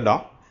further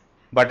down,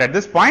 but at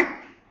this point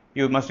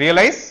you must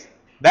realize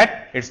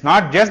that it's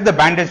not just the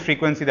band edge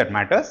frequency that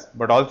matters,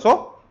 but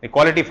also the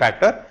quality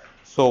factor.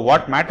 So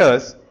what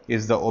matters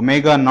is the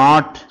omega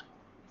naught,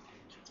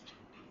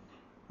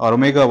 or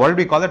omega, what did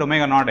we call it?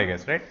 Omega naught, I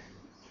guess, right?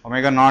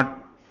 Omega naught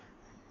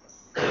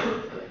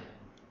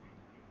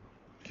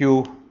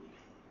q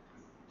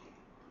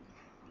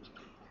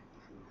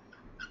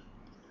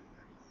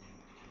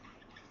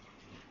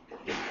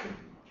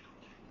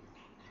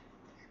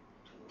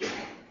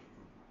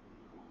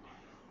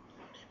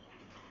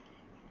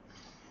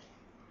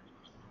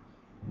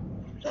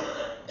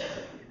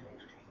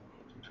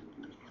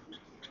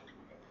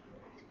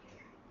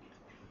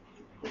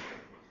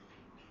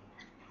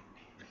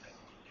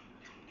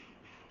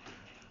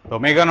The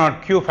omega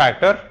naught q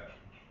factor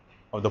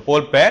of the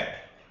pole pair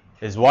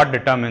is what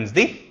determines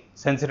the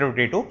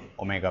sensitivity to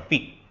omega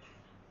p,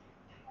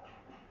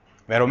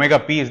 where omega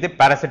p is the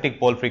parasitic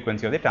pole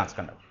frequency of the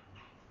transconductor.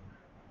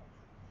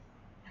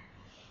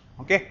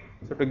 Okay.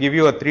 So, to give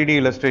you a 3D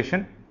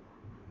illustration,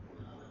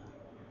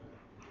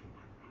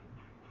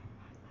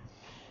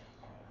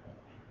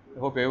 I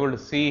hope you are able to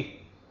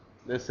see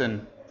this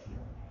in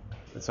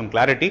with some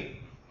clarity.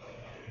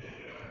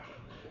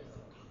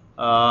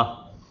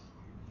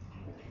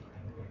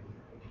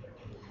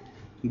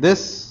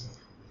 This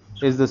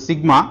is the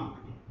sigma.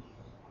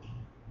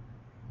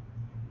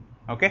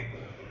 Okay.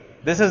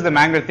 This is the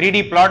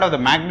 3D plot of the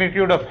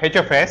magnitude of h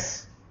of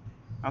s,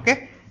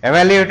 okay,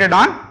 evaluated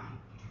on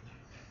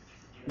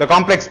the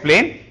complex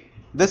plane.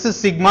 This is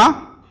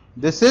sigma,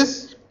 this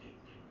is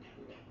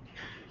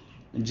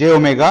j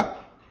omega,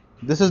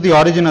 this is the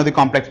origin of the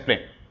complex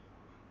plane.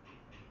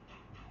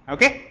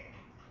 Okay.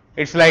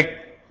 It is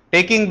like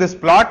taking this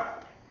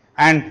plot,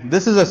 and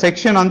this is a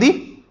section on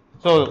the,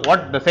 so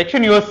what the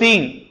section you are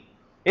seeing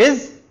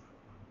is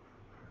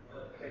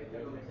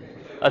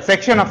a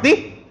section of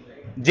the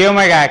j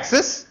omega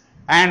axis,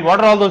 and what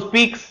are all those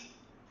peaks?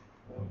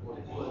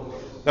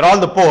 They are all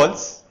the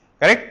poles,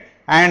 correct,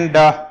 and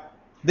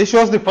this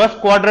shows the first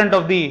quadrant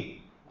of the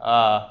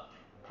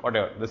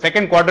the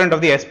second quadrant of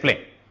the S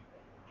plane,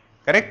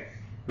 correct,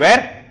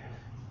 where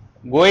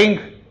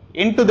going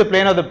into the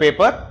plane of the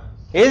paper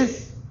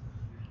is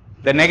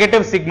the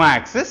negative sigma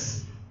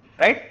axis,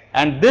 right,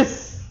 and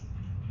this,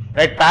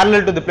 right,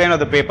 parallel to the plane of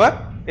the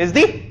paper is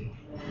the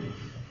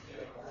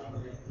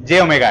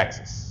j omega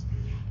axis,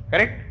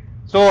 correct.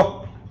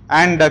 So,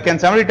 and can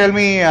somebody tell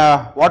me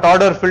what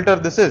order filter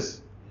this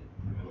is?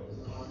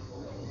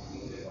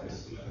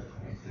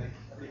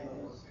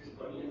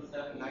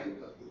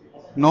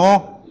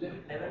 No.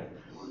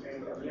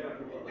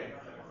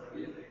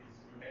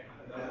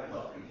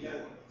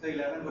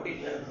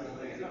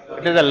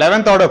 It is the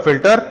 11th order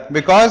filter,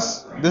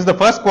 because this is the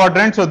first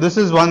quadrant. So, this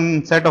is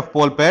one set of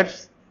pole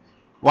pairs,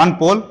 one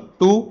pole,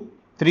 2,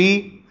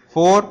 3,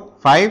 4,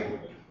 5.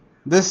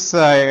 This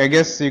I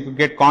guess you could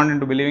get conned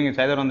into believing it's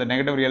either on the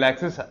negative real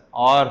axis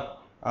or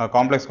a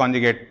complex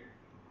conjugate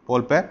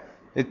pole pair.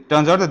 It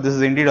turns out that this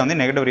is indeed on the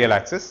negative real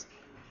axis.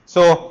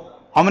 So,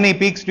 how many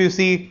peaks do you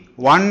see?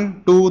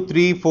 1, 2,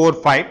 3, 4,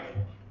 5,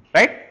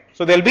 right?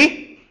 So, there will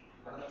be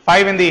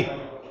 5 in the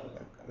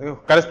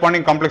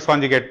corresponding complex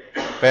conjugate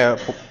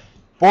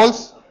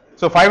poles.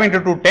 So, 5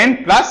 into 2,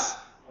 10 plus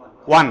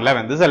 1,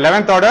 11. This is a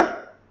 11th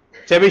order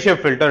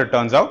Chebyshev filter, it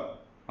turns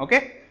out.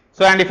 Okay.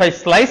 So, and if I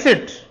slice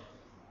it,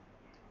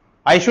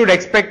 I should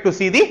expect to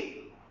see the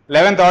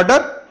 11th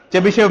order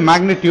Chebyshev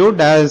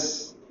magnitude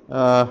as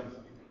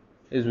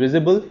is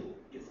visible.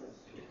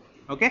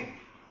 Okay.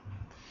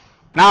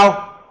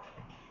 Now,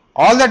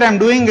 all that I am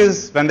doing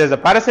is, when there is a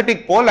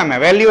parasitic pole, I am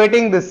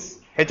evaluating this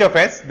h of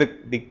s.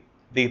 The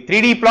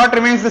 3D plot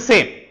remains the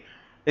same.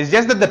 It is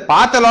just that the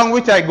path along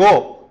which I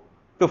go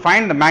to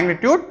find the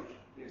magnitude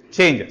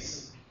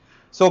changes.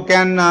 So,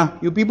 can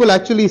you people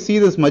actually see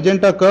this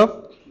magenta curve?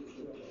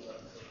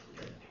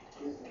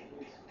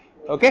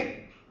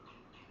 Okay.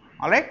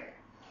 All right.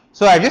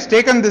 So, I have just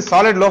taken this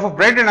solid loaf of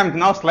bread and I am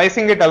now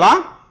slicing it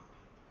along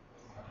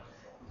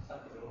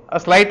a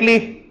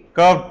slightly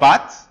curved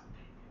path,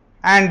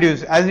 and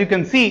as you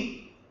can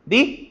see,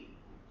 the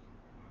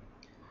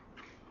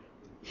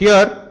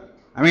here,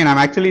 I mean, I am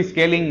actually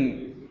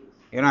scaling,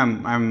 I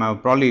am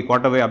probably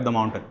quarter way up the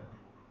mountain,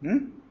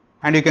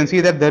 and you can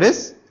see that there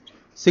is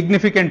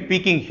significant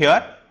peaking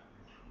here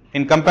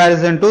in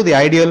comparison to the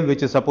ideal,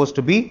 which is supposed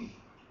to be.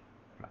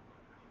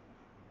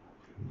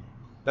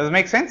 Does it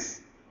make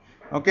sense?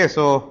 Okay,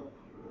 so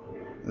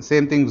the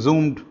same thing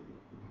zoomed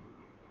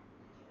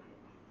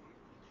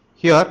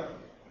here,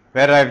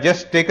 where I have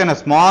just taken a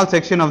small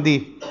section of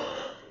the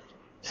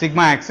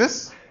sigma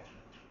axis,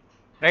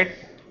 right.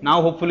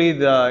 Now, hopefully,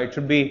 it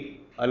should be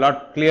a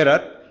lot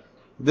clearer.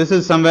 This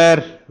is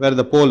somewhere where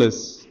the pole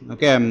is.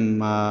 Okay,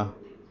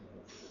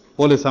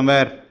 pole is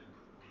somewhere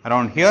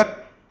around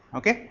here.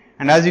 Okay,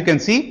 and as you can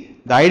see,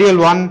 the ideal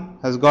one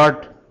has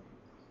got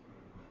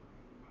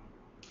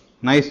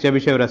nice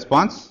Chebyshev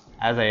response,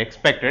 as I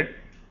expected,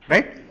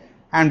 right?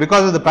 And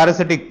because of the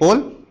parasitic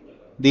pole,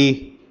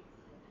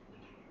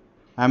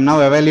 I am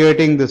now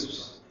evaluating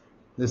this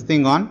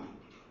thing on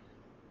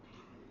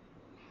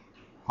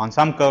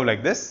some curve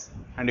like this,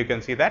 and you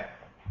can see that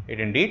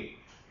it indeed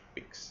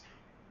peaks.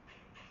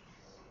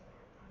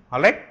 All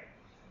right.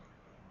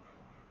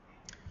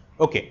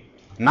 Okay.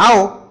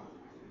 Now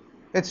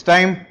it's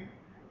time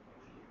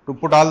to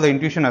put all the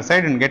intuition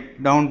aside and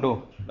get down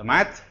to the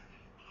math,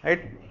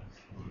 right?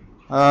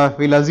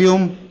 We'll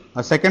assume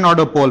a second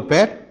order pole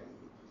pair.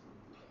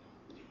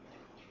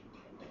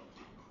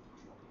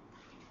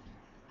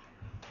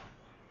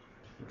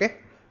 Okay.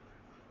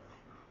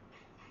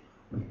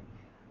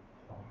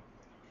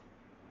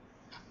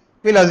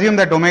 We'll assume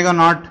that omega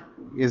naught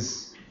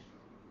is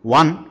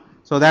 1,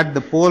 so that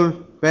the pole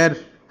pair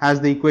has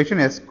the equation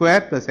s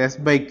square plus s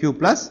by q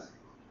plus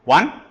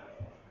 1.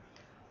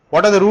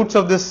 What are the roots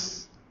of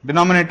this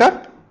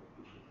denominator?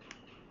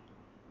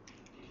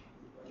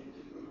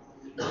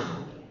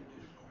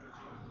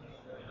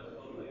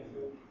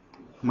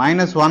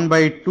 minus 1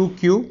 by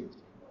 2q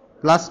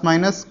plus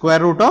minus square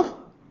root of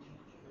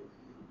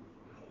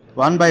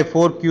 1 by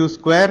 4q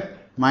square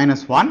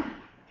minus 1.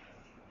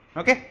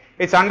 Okay.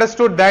 It's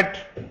understood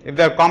that if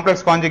they are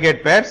complex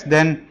conjugate pairs,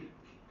 then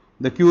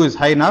the q is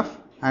high enough,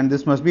 and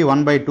this must be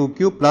 1 by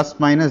 2q plus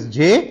minus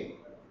j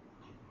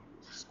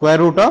square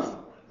root of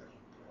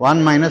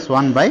 1 minus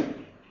 1 by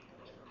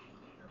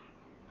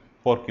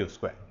 4q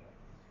square.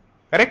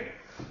 Correct?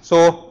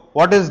 So,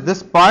 what is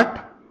this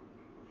part?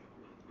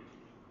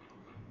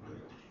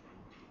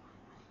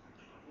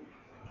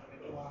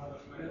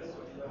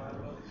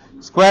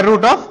 Square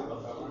root of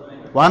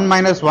 1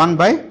 minus 1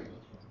 by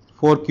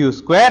 4q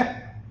square.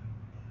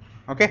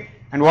 Okay.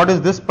 And what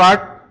is this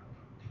part?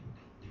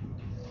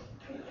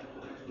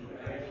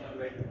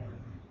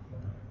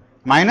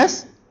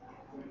 Minus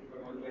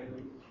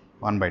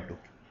 1 by 2.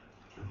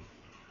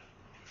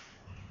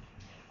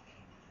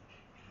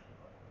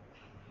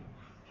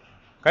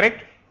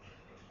 Correct?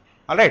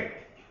 All right.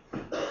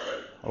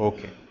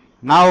 Okay.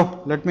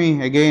 Now, let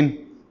me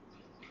again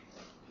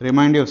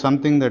remind you of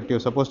something that you are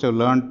supposed to have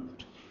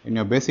learned in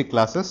your basic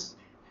classes,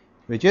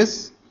 which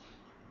is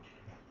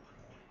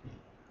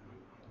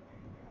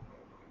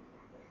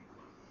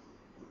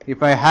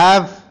if I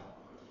have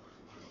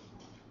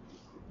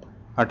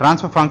a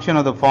transfer function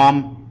of the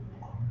form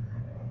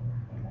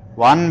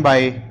 1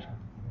 by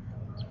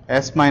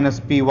s minus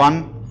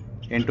p1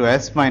 into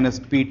s minus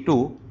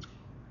p2,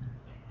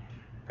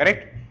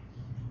 correct,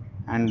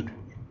 and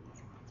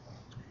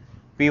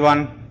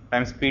p1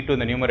 times p2 in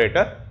the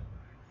numerator,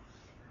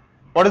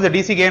 what is the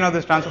DC gain of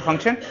this transfer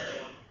function?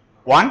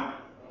 1.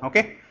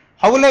 Okay.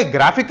 How will I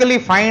graphically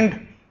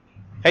find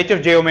h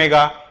of j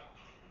omega?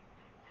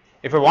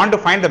 If I want to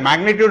find the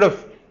magnitude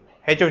of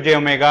h of j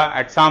omega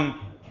at some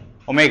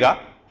omega,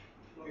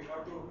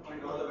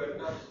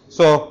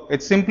 so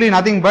it's simply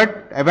nothing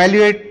but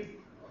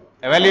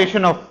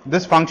evaluation of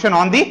this function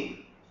on the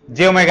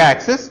j omega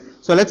axis.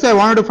 So let's say I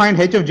wanted to find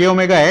h of j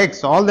omega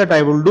x. All that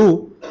I will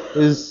do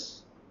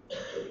is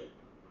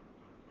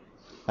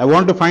I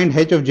want to find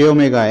h of j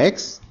omega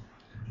x.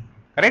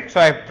 Correct? So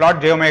I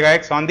plot j omega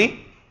x on the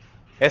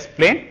s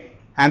plane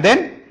and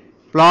then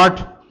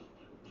plot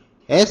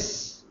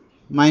s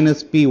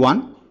minus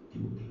p1,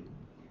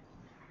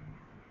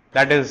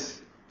 that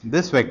is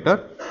this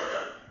vector.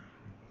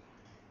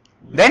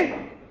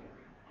 Then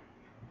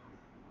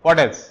what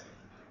else?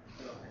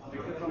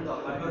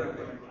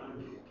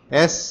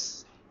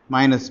 S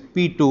minus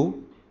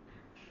p2.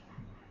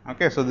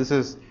 Okay, so this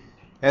is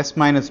s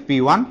minus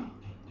p1,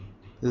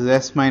 this is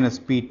s minus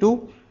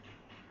p2.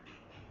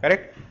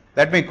 Correct?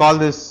 Let me call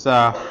this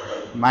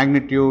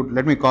magnitude,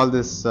 let me call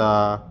this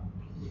A,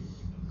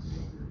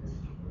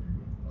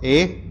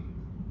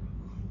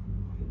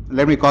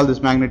 let me call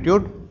this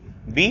magnitude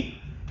B.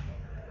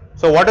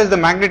 So what is the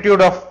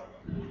magnitude of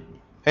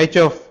h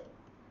of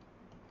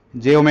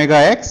j omega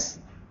x?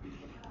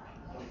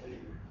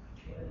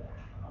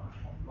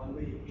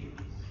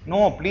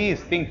 No, please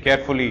think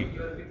carefully.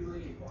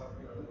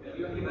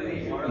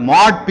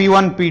 Mod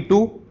p1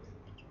 p2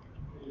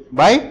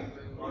 by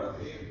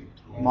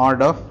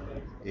mod of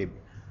AB.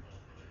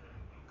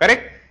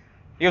 Correct?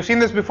 You have seen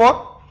this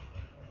before?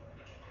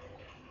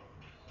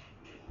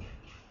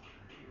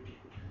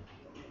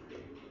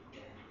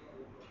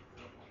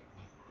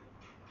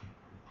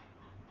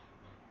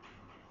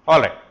 All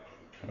right.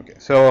 Okay.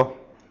 So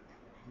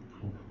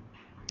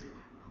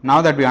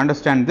now that we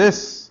understand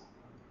this,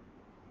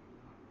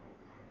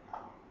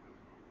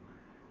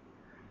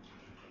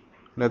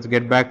 let's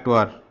get back to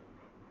our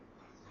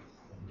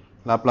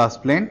Laplace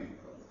plane.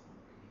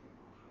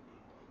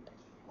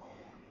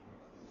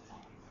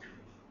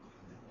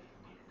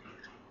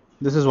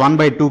 This is 1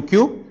 by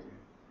 2q,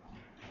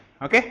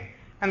 okay,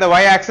 and the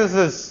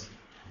y-axis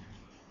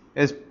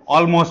is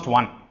almost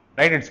 1,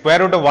 right? It's square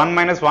root of 1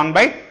 minus 1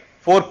 by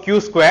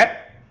 4q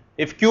square.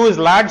 If q is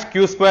large,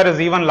 q square is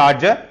even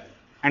larger,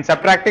 and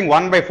subtracting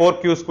 1 by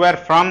 4q square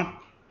from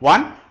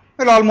 1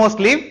 will almost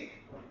leave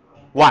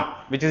 1,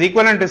 which is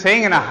equivalent to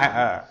saying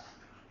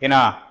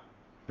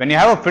when you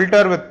have a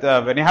filter with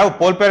when you have a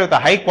pole pair with a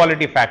high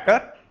quality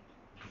factor,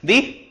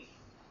 the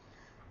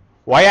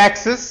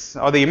y-axis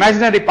or the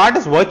imaginary part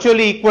is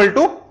virtually equal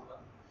to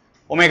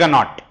omega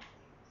naught,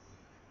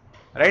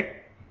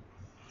 right?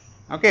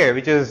 Okay,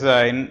 which is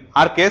in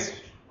our case,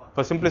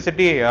 for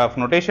simplicity of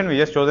notation, we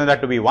just chosen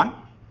that to be 1.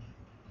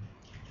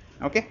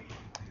 Okay.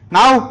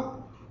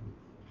 Now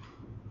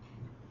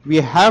we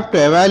have to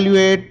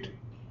evaluate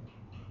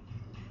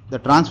the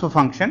transfer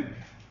function.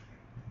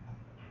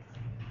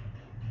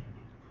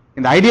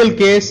 In the ideal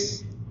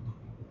case,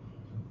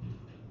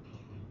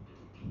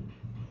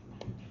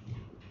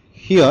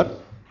 here,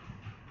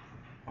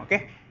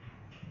 okay,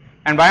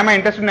 and why am I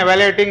interested in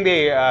evaluating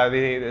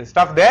the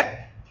stuff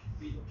there?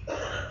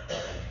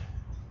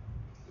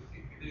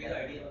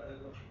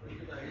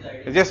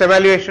 It's just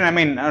evaluation. I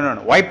mean,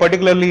 no. Why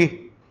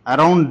particularly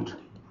around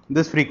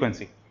this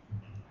frequency?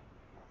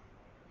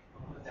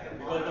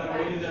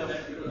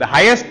 The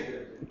highest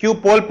q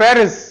pole pair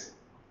is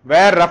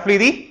where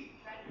roughly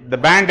the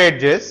band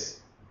edge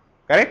is,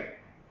 correct?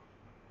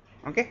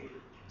 Okay.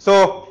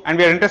 So, and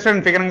we are interested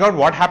in figuring out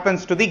what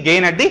happens to the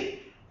gain at the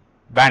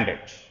band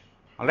edge,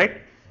 all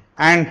right.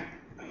 And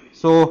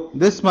so,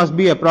 this must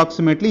be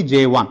approximately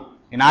J1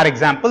 in our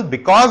example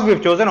because we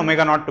have chosen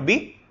omega naught to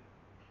be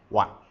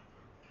 1,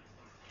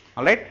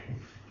 all right.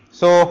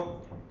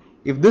 So,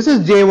 if this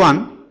is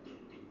J1,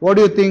 what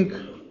do you think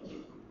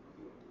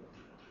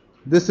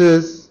this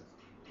is?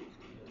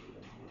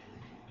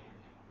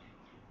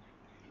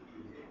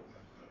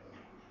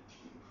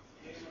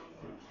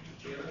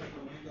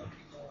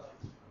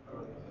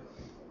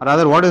 Or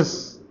rather, what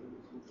is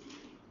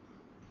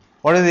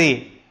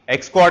the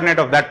x coordinate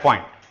of that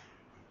point?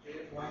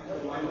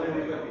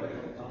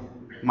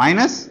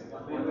 Minus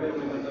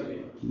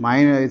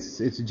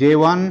it's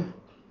J1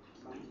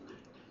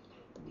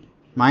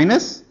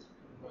 minus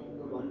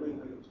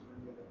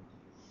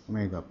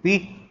omega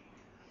p.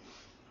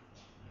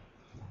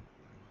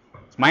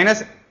 It's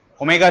minus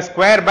omega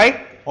square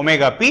by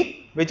omega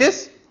p, which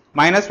is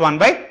minus 1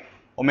 by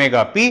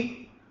omega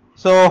p.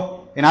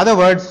 So, in other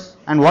words,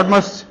 and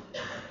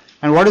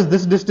what is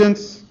this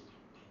distance?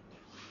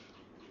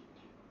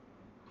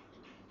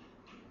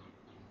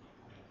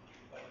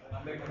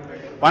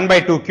 One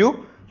by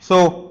 2q.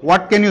 So,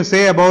 what can you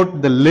say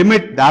about the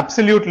limit, the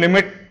absolute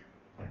limit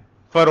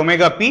for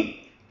omega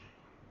p?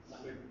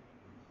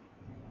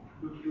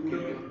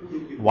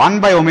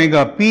 1 by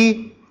omega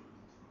p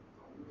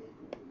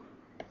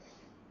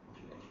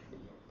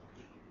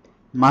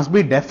must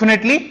be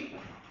definitely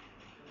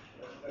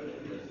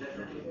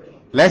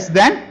less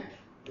than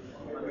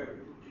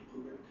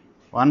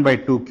 1 by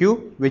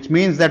 2q, which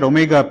means that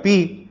omega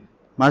p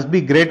must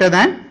be greater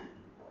than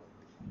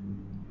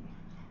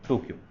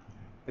 2q.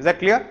 Is that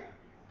clear?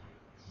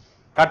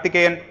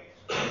 Karthikeyan,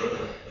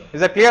 is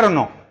that clear or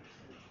no?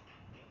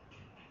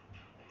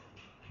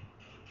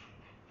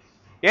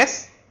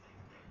 Yes?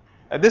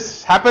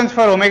 This happens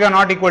for omega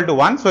not equal to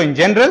 1. So, in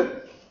general,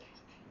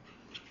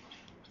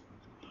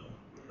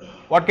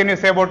 what can you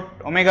say about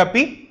omega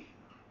p?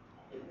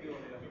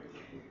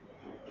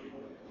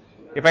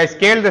 If I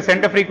scale the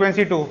center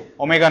frequency to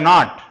omega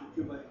naught,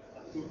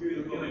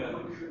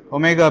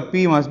 omega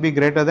p must be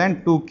greater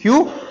than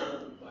 2q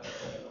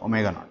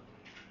omega naught.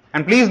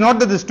 And please note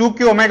that this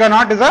 2q omega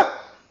naught is a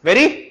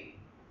very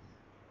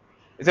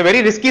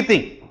risky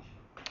thing.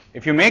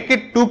 If you make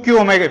it 2q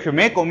omega, if you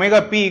make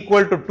omega p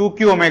equal to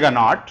 2q omega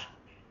naught,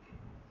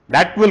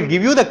 that will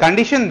give you the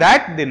condition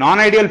that the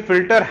non-ideal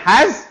filter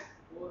has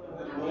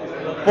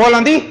pole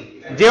on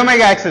the j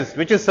omega axis,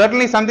 which is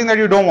certainly something that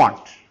you don't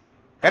want,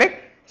 correct?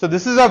 So,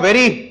 this is a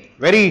very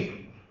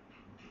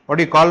what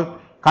do you call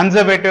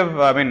conservative,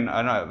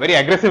 very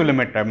aggressive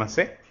limit, I must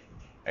say,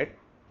 right?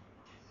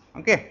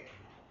 Okay.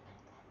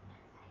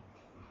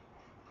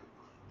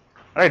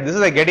 All right, this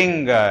is like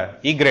getting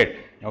E grade,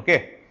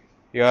 okay.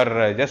 You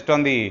are just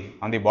on the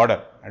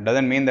border. It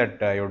doesn't mean that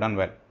you have done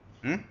well.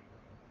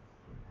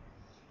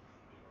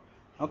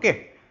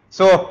 Okay.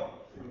 So,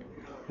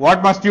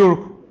 what must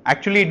you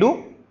actually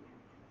do?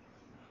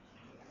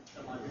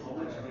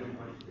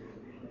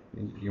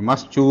 You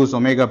must choose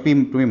omega p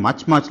to be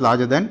much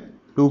larger than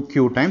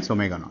 2q times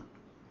omega naught.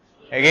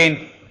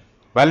 Again,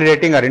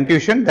 validating our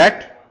intuition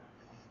that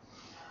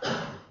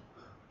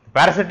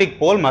parasitic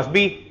pole must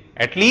be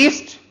at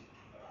least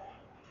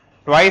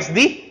twice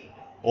the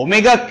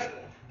omega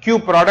q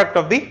product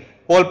of the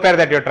pole pair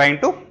that you are trying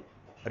to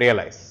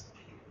realize.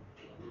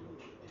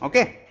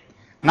 Okay.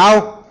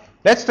 Now,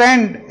 let us try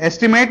and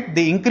estimate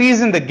the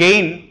increase in the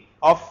gain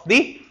of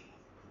the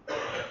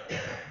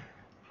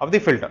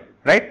filter,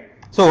 right.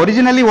 So,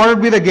 originally what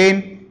would be the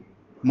gain?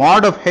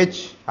 Mod of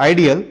H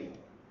ideal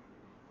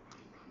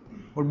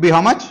would be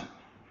how much?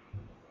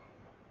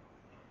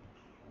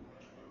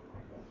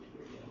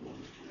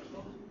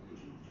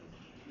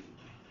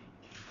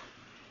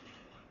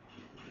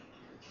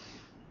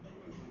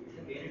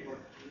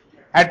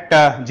 At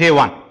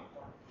J1.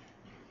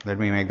 Let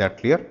me make that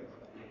clear.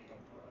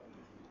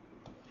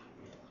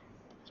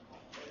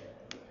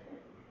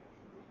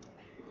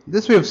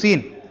 This we have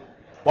seen.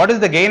 What is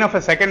the gain of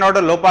a second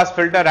order low pass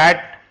filter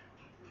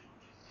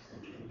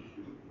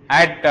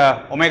at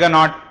omega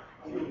naught?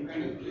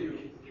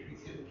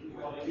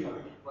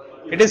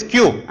 It is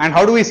Q. And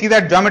how do we see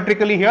that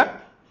geometrically here?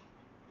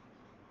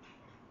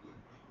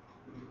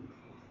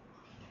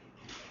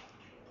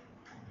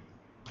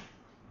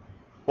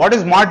 What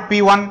is mod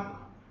P1?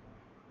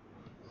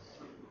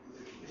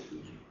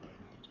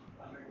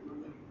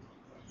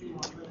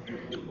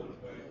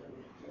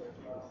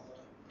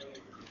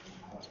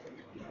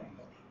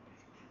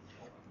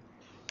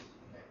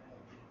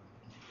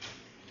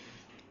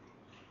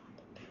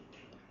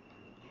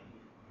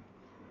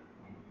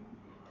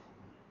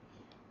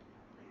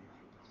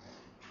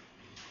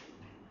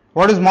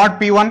 What is mod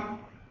P1?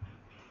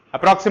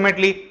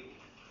 Approximately?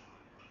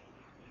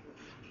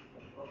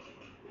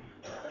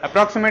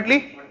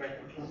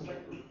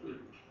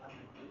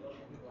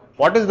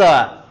 What is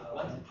the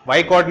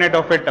y coordinate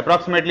of it?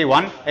 Approximately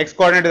 1. X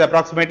coordinate is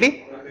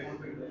approximately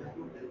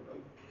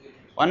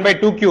 1 by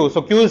 2q.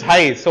 So, q is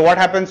high. So, what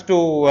happens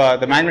to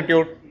the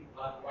magnitude?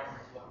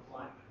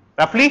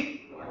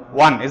 Roughly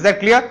 1. Is that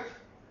clear?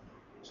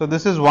 So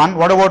this is 1.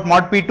 What about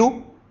mod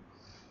P2?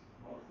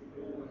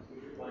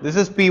 This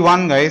is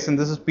P1 guys and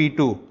this is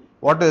P2.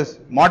 What is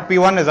mod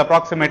P1 is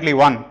approximately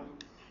 1.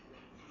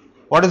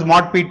 What is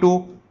mod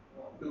P2?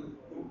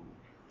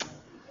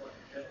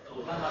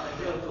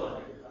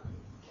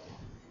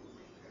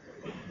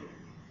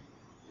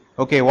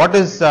 Okay, what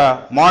is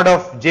mod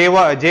of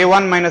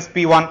J1 minus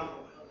P1?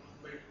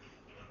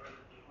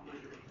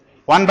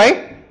 1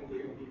 by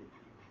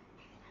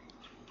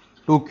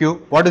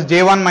 2q. What is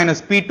J1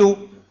 minus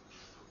P2?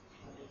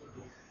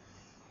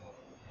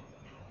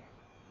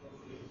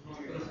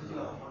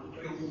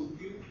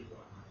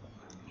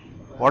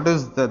 What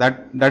is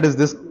that is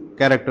this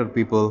character,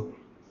 people?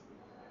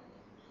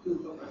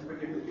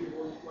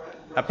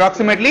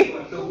 Approximately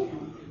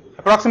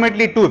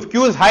 2. If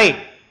q is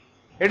high,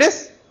 it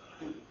is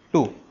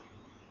 2.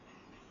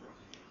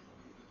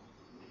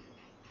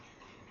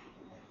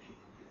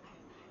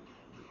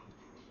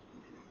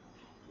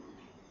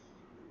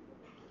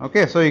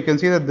 Okay, so you can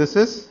see that this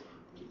is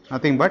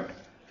nothing but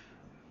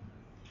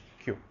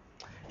q.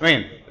 I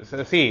mean,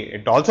 so see,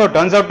 it also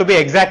turns out to be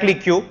exactly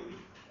q,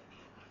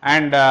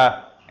 and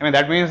I mean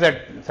that means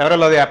that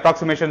several of the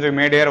approximations we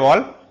made here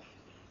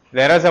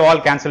the errors have all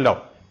cancelled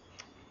out.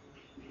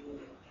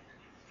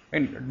 I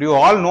mean, do you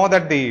all know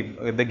that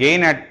the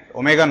gain at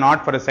omega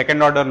naught for a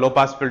second order low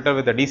pass filter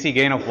with a DC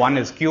gain of 1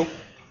 is q?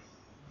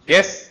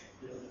 Yes?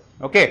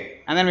 Okay,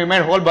 and then we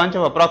made a whole bunch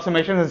of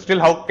approximations, and still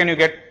how can you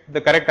get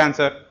the correct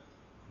answer?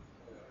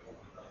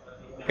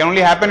 It can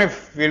only happen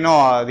if you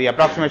know the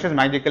approximations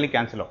magically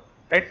cancel out,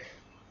 right?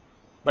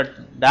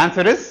 But the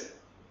answer is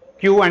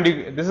q, and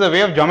this is a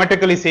way of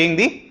geometrically saying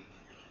the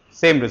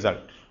same result.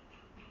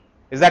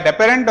 Is that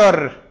apparent,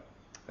 or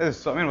I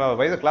mean,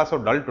 why is the class so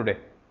dull today?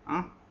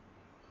 Huh?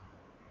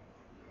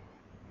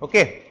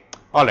 Okay,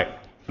 all right.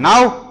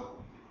 Now,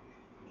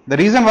 the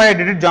reason why I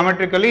did it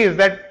geometrically is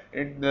that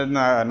it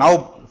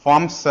now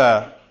forms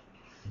the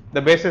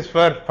basis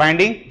for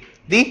finding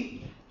the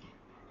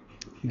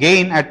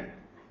gain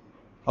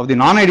of the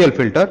non-ideal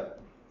filter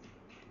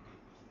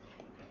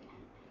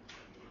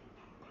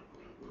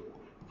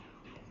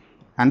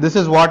and this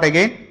is what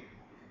again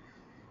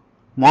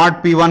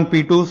mod P1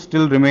 P2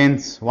 still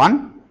remains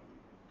 1.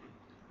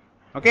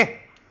 Okay.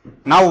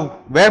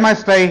 Now where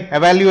must I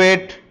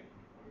evaluate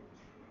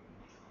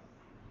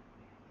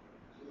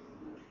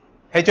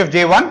h of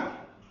J1?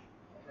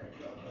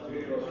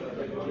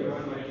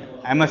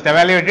 I must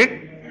evaluate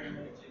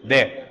it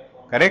there,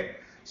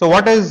 correct? So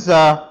what is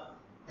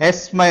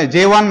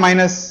J1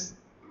 minus,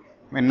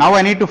 I mean, now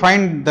I need to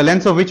find the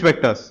lengths of which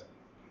vectors?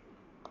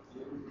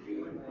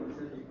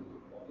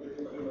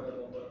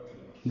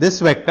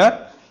 This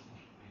vector,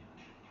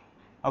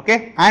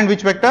 okay, and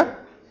which vector?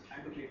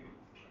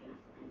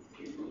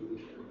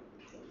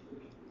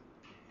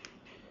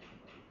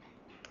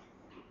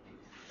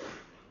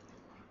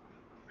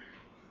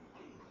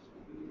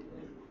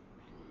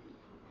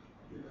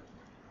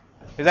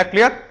 Is that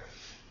clear?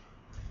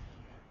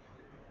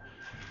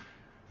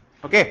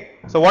 Okay,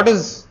 so what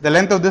is the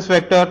length of this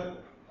vector?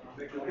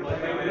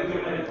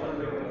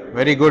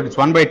 Very good, it's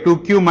 1 by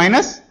 2q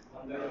minus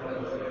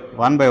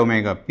 1 by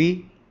omega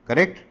p,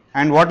 correct?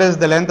 And what is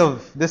the length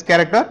of this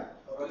character?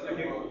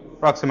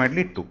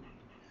 Approximately 2.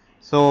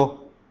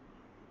 So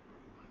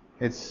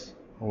it's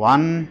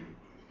 1,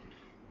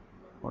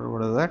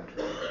 what is that?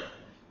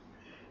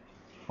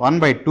 1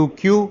 by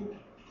 2q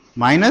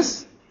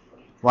minus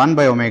 1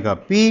 by omega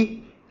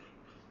p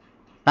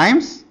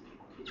times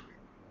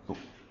 2,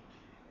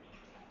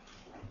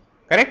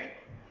 correct?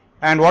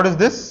 And what is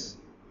this?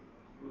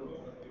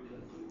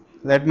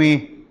 Let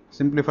me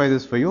simplify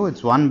this for you.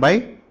 It's 1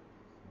 by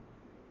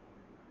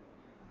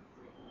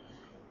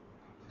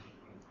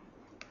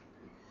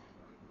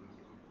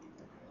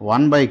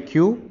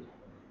q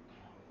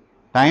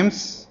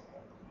times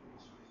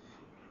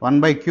 1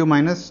 by q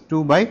minus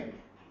 2 by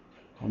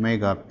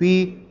omega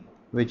p,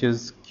 which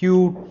is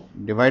q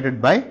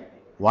divided by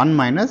 1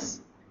 minus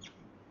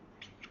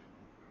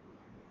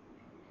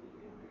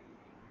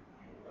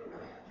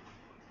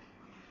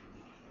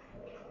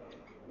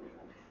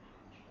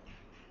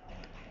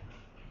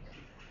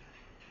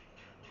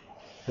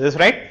is this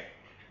right?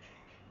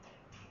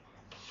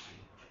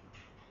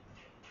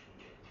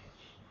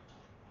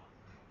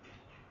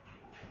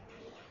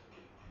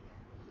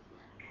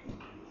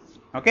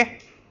 Okay.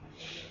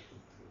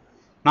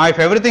 Now if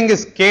everything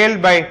is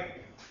scaled by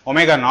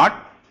omega naught,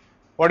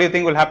 what do you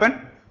think will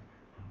happen?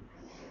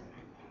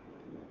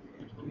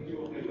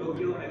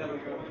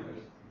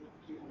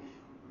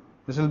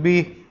 This will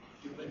be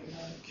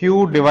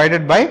q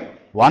divided by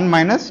 1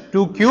 minus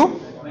 2q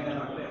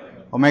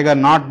omega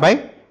naught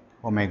by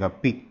omega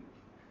p.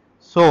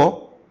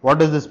 So what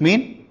does this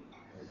mean?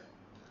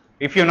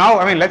 If you now,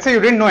 I mean, let's say you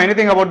didn't know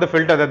anything about the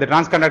filter, that the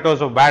transconductors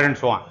were bad and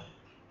so on.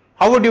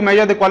 How would you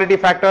measure the quality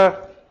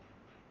factor?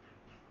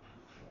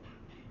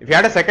 If you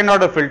had a second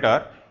order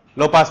filter,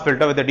 low pass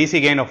filter with a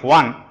DC gain of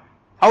 1,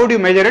 how would you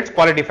measure its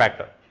quality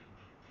factor?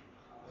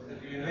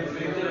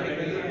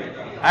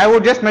 I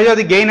would just measure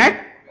the gain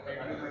at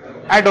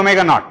at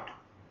omega naught,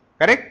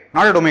 correct?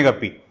 Not at omega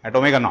p, at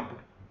omega naught,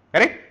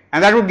 correct?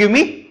 And that would give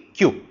me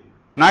q.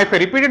 Now, if I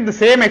repeated the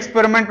same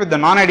experiment with the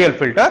non-ideal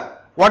filter,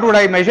 what would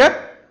I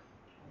measure?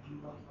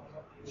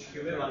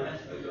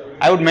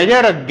 I would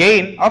measure a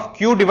gain of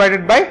q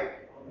divided by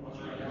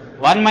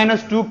 1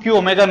 minus 2q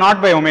omega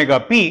naught by omega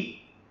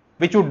p,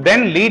 which would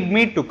then lead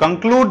me to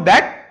conclude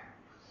that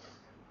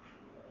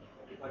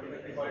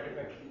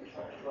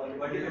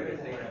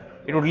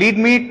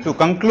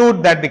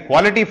the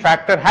quality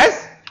factor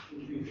has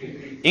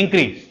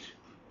increased.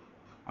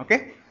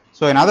 Okay.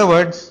 So, in other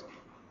words,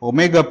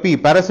 omega p,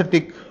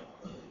 parasitic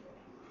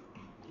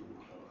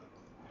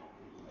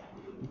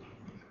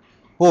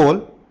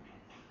pole,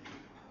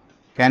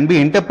 can be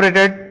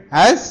interpreted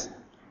as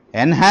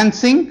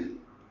enhancing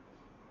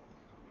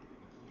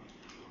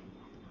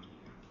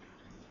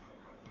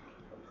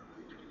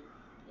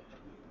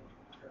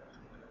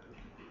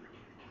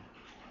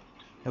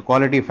the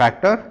quality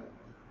factor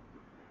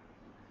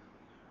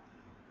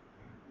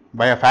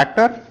by a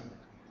factor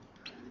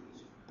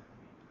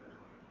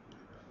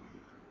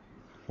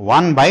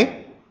 1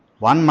 by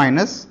 1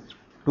 minus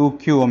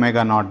 2q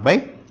omega naught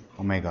by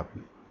omega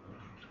p.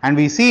 And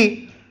we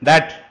see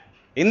that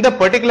in the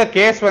particular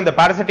case when the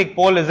parasitic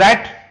pole is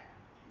at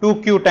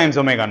 2q times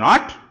omega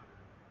naught,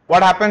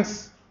 what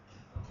happens?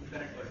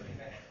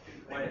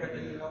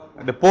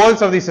 The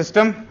poles of the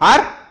system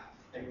are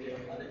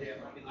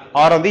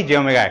on the j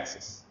omega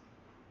axis.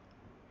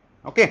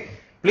 Okay.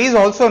 Please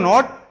also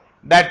note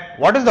that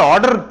what is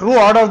the true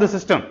order of the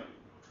system?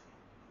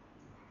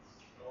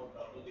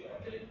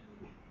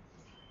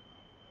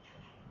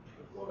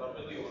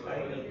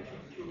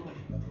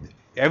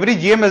 Every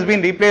GM has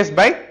been replaced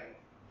by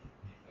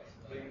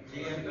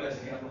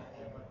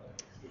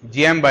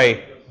GM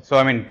by, so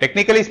I mean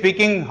technically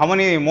speaking, how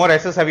many more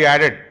S's have you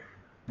added?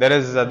 There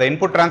is the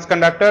input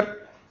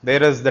transconductor,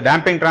 there is the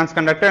damping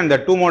transconductor, and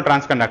there are 2 more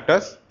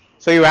transconductors.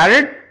 So you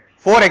added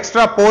 4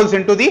 extra poles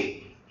into the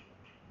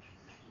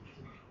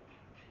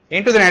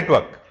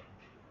network,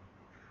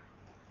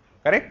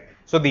 correct?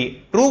 So the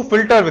true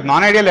filter with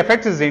non-ideal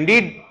effects is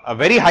indeed a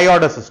very high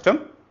order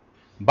system,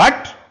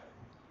 but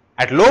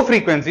at low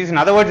frequencies, in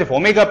other words, if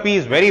omega p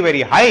is very,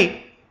 very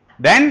high,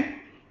 then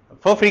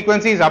for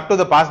frequencies up to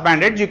the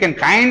passband edge, you can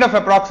kind of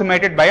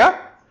approximate it by a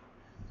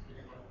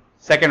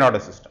second order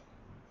system,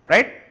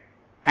 right?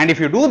 And if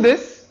you do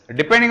this,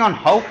 depending on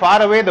how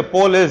far away the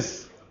pole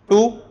is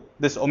to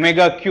this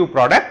omega q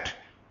product,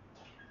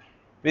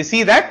 we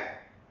see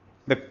that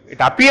it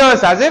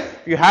appears as if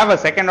you have a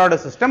second order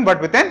system, but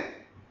with an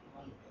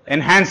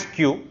enhanced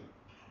q,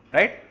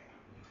 right?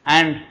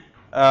 And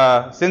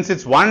since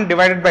it's 1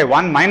 divided by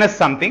 1 minus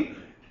something,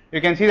 you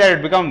can see that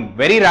it becomes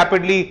very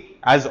rapidly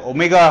as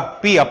omega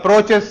p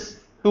approaches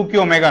 2q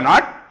omega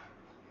naught,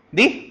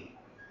 the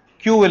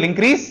q will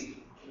increase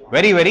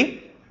very,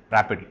 very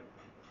rapidly,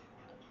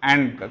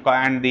 and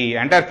the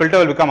entire filter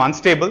will become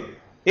unstable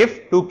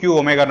if 2q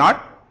omega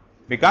naught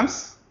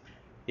becomes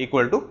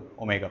equal to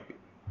omega p,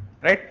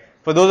 right?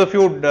 For those of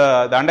you,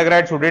 the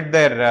undergrads who did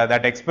their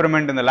that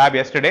experiment in the lab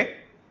yesterday,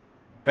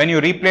 when you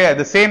replay,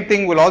 the same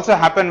thing will also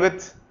happen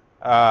with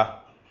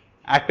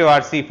active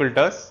RC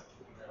filters.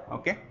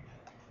 Okay,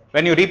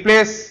 when you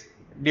replace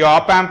the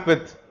op amp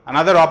with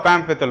another op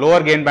amp with a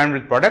lower gain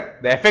bandwidth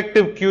product, the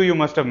effective Q you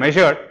must have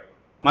measured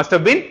must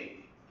have been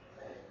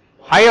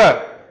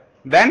higher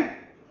than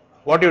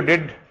what you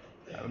did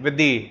with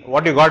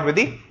what you got with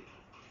the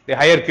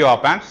higher Q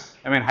op amps,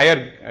 I mean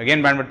higher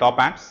gain bandwidth op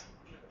amps,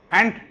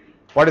 and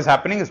what is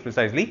happening is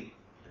precisely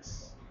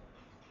this.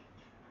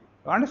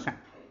 You understand?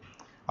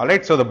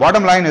 Alright, so the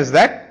bottom line is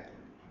that,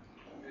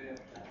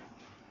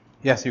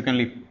 yes, you can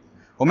leave.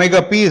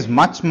 Omega p is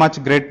much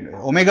great.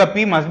 Omega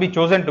p must be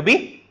chosen to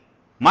be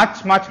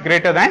much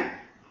greater than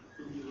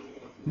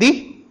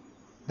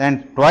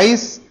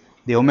twice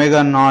the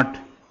omega naught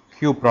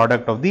q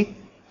product of the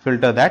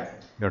filter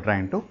that you are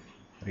trying to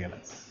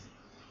realize.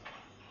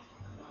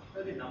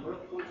 So the number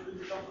of poles will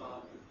become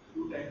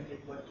 2 times the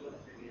virtual.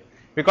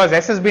 Because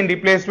S has been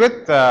replaced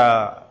with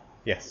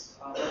yes.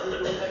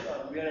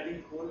 We are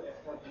adding pole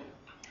extra pole.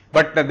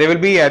 But there will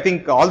be, I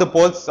think, all the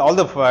poles,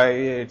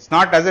 it's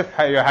not as if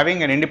you are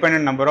having an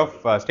independent number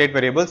of state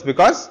variables,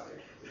 because,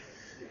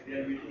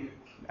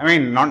 I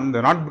mean,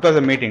 not because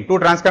of meeting. 2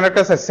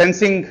 transconductors are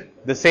sensing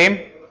the same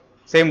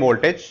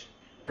voltage,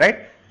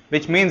 right?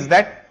 Which means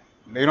that,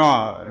 you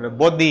know,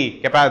 both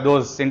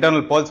those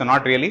internal poles are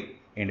not really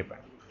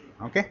independent.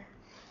 Okay.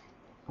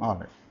 All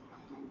right.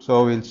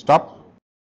 So we'll stop.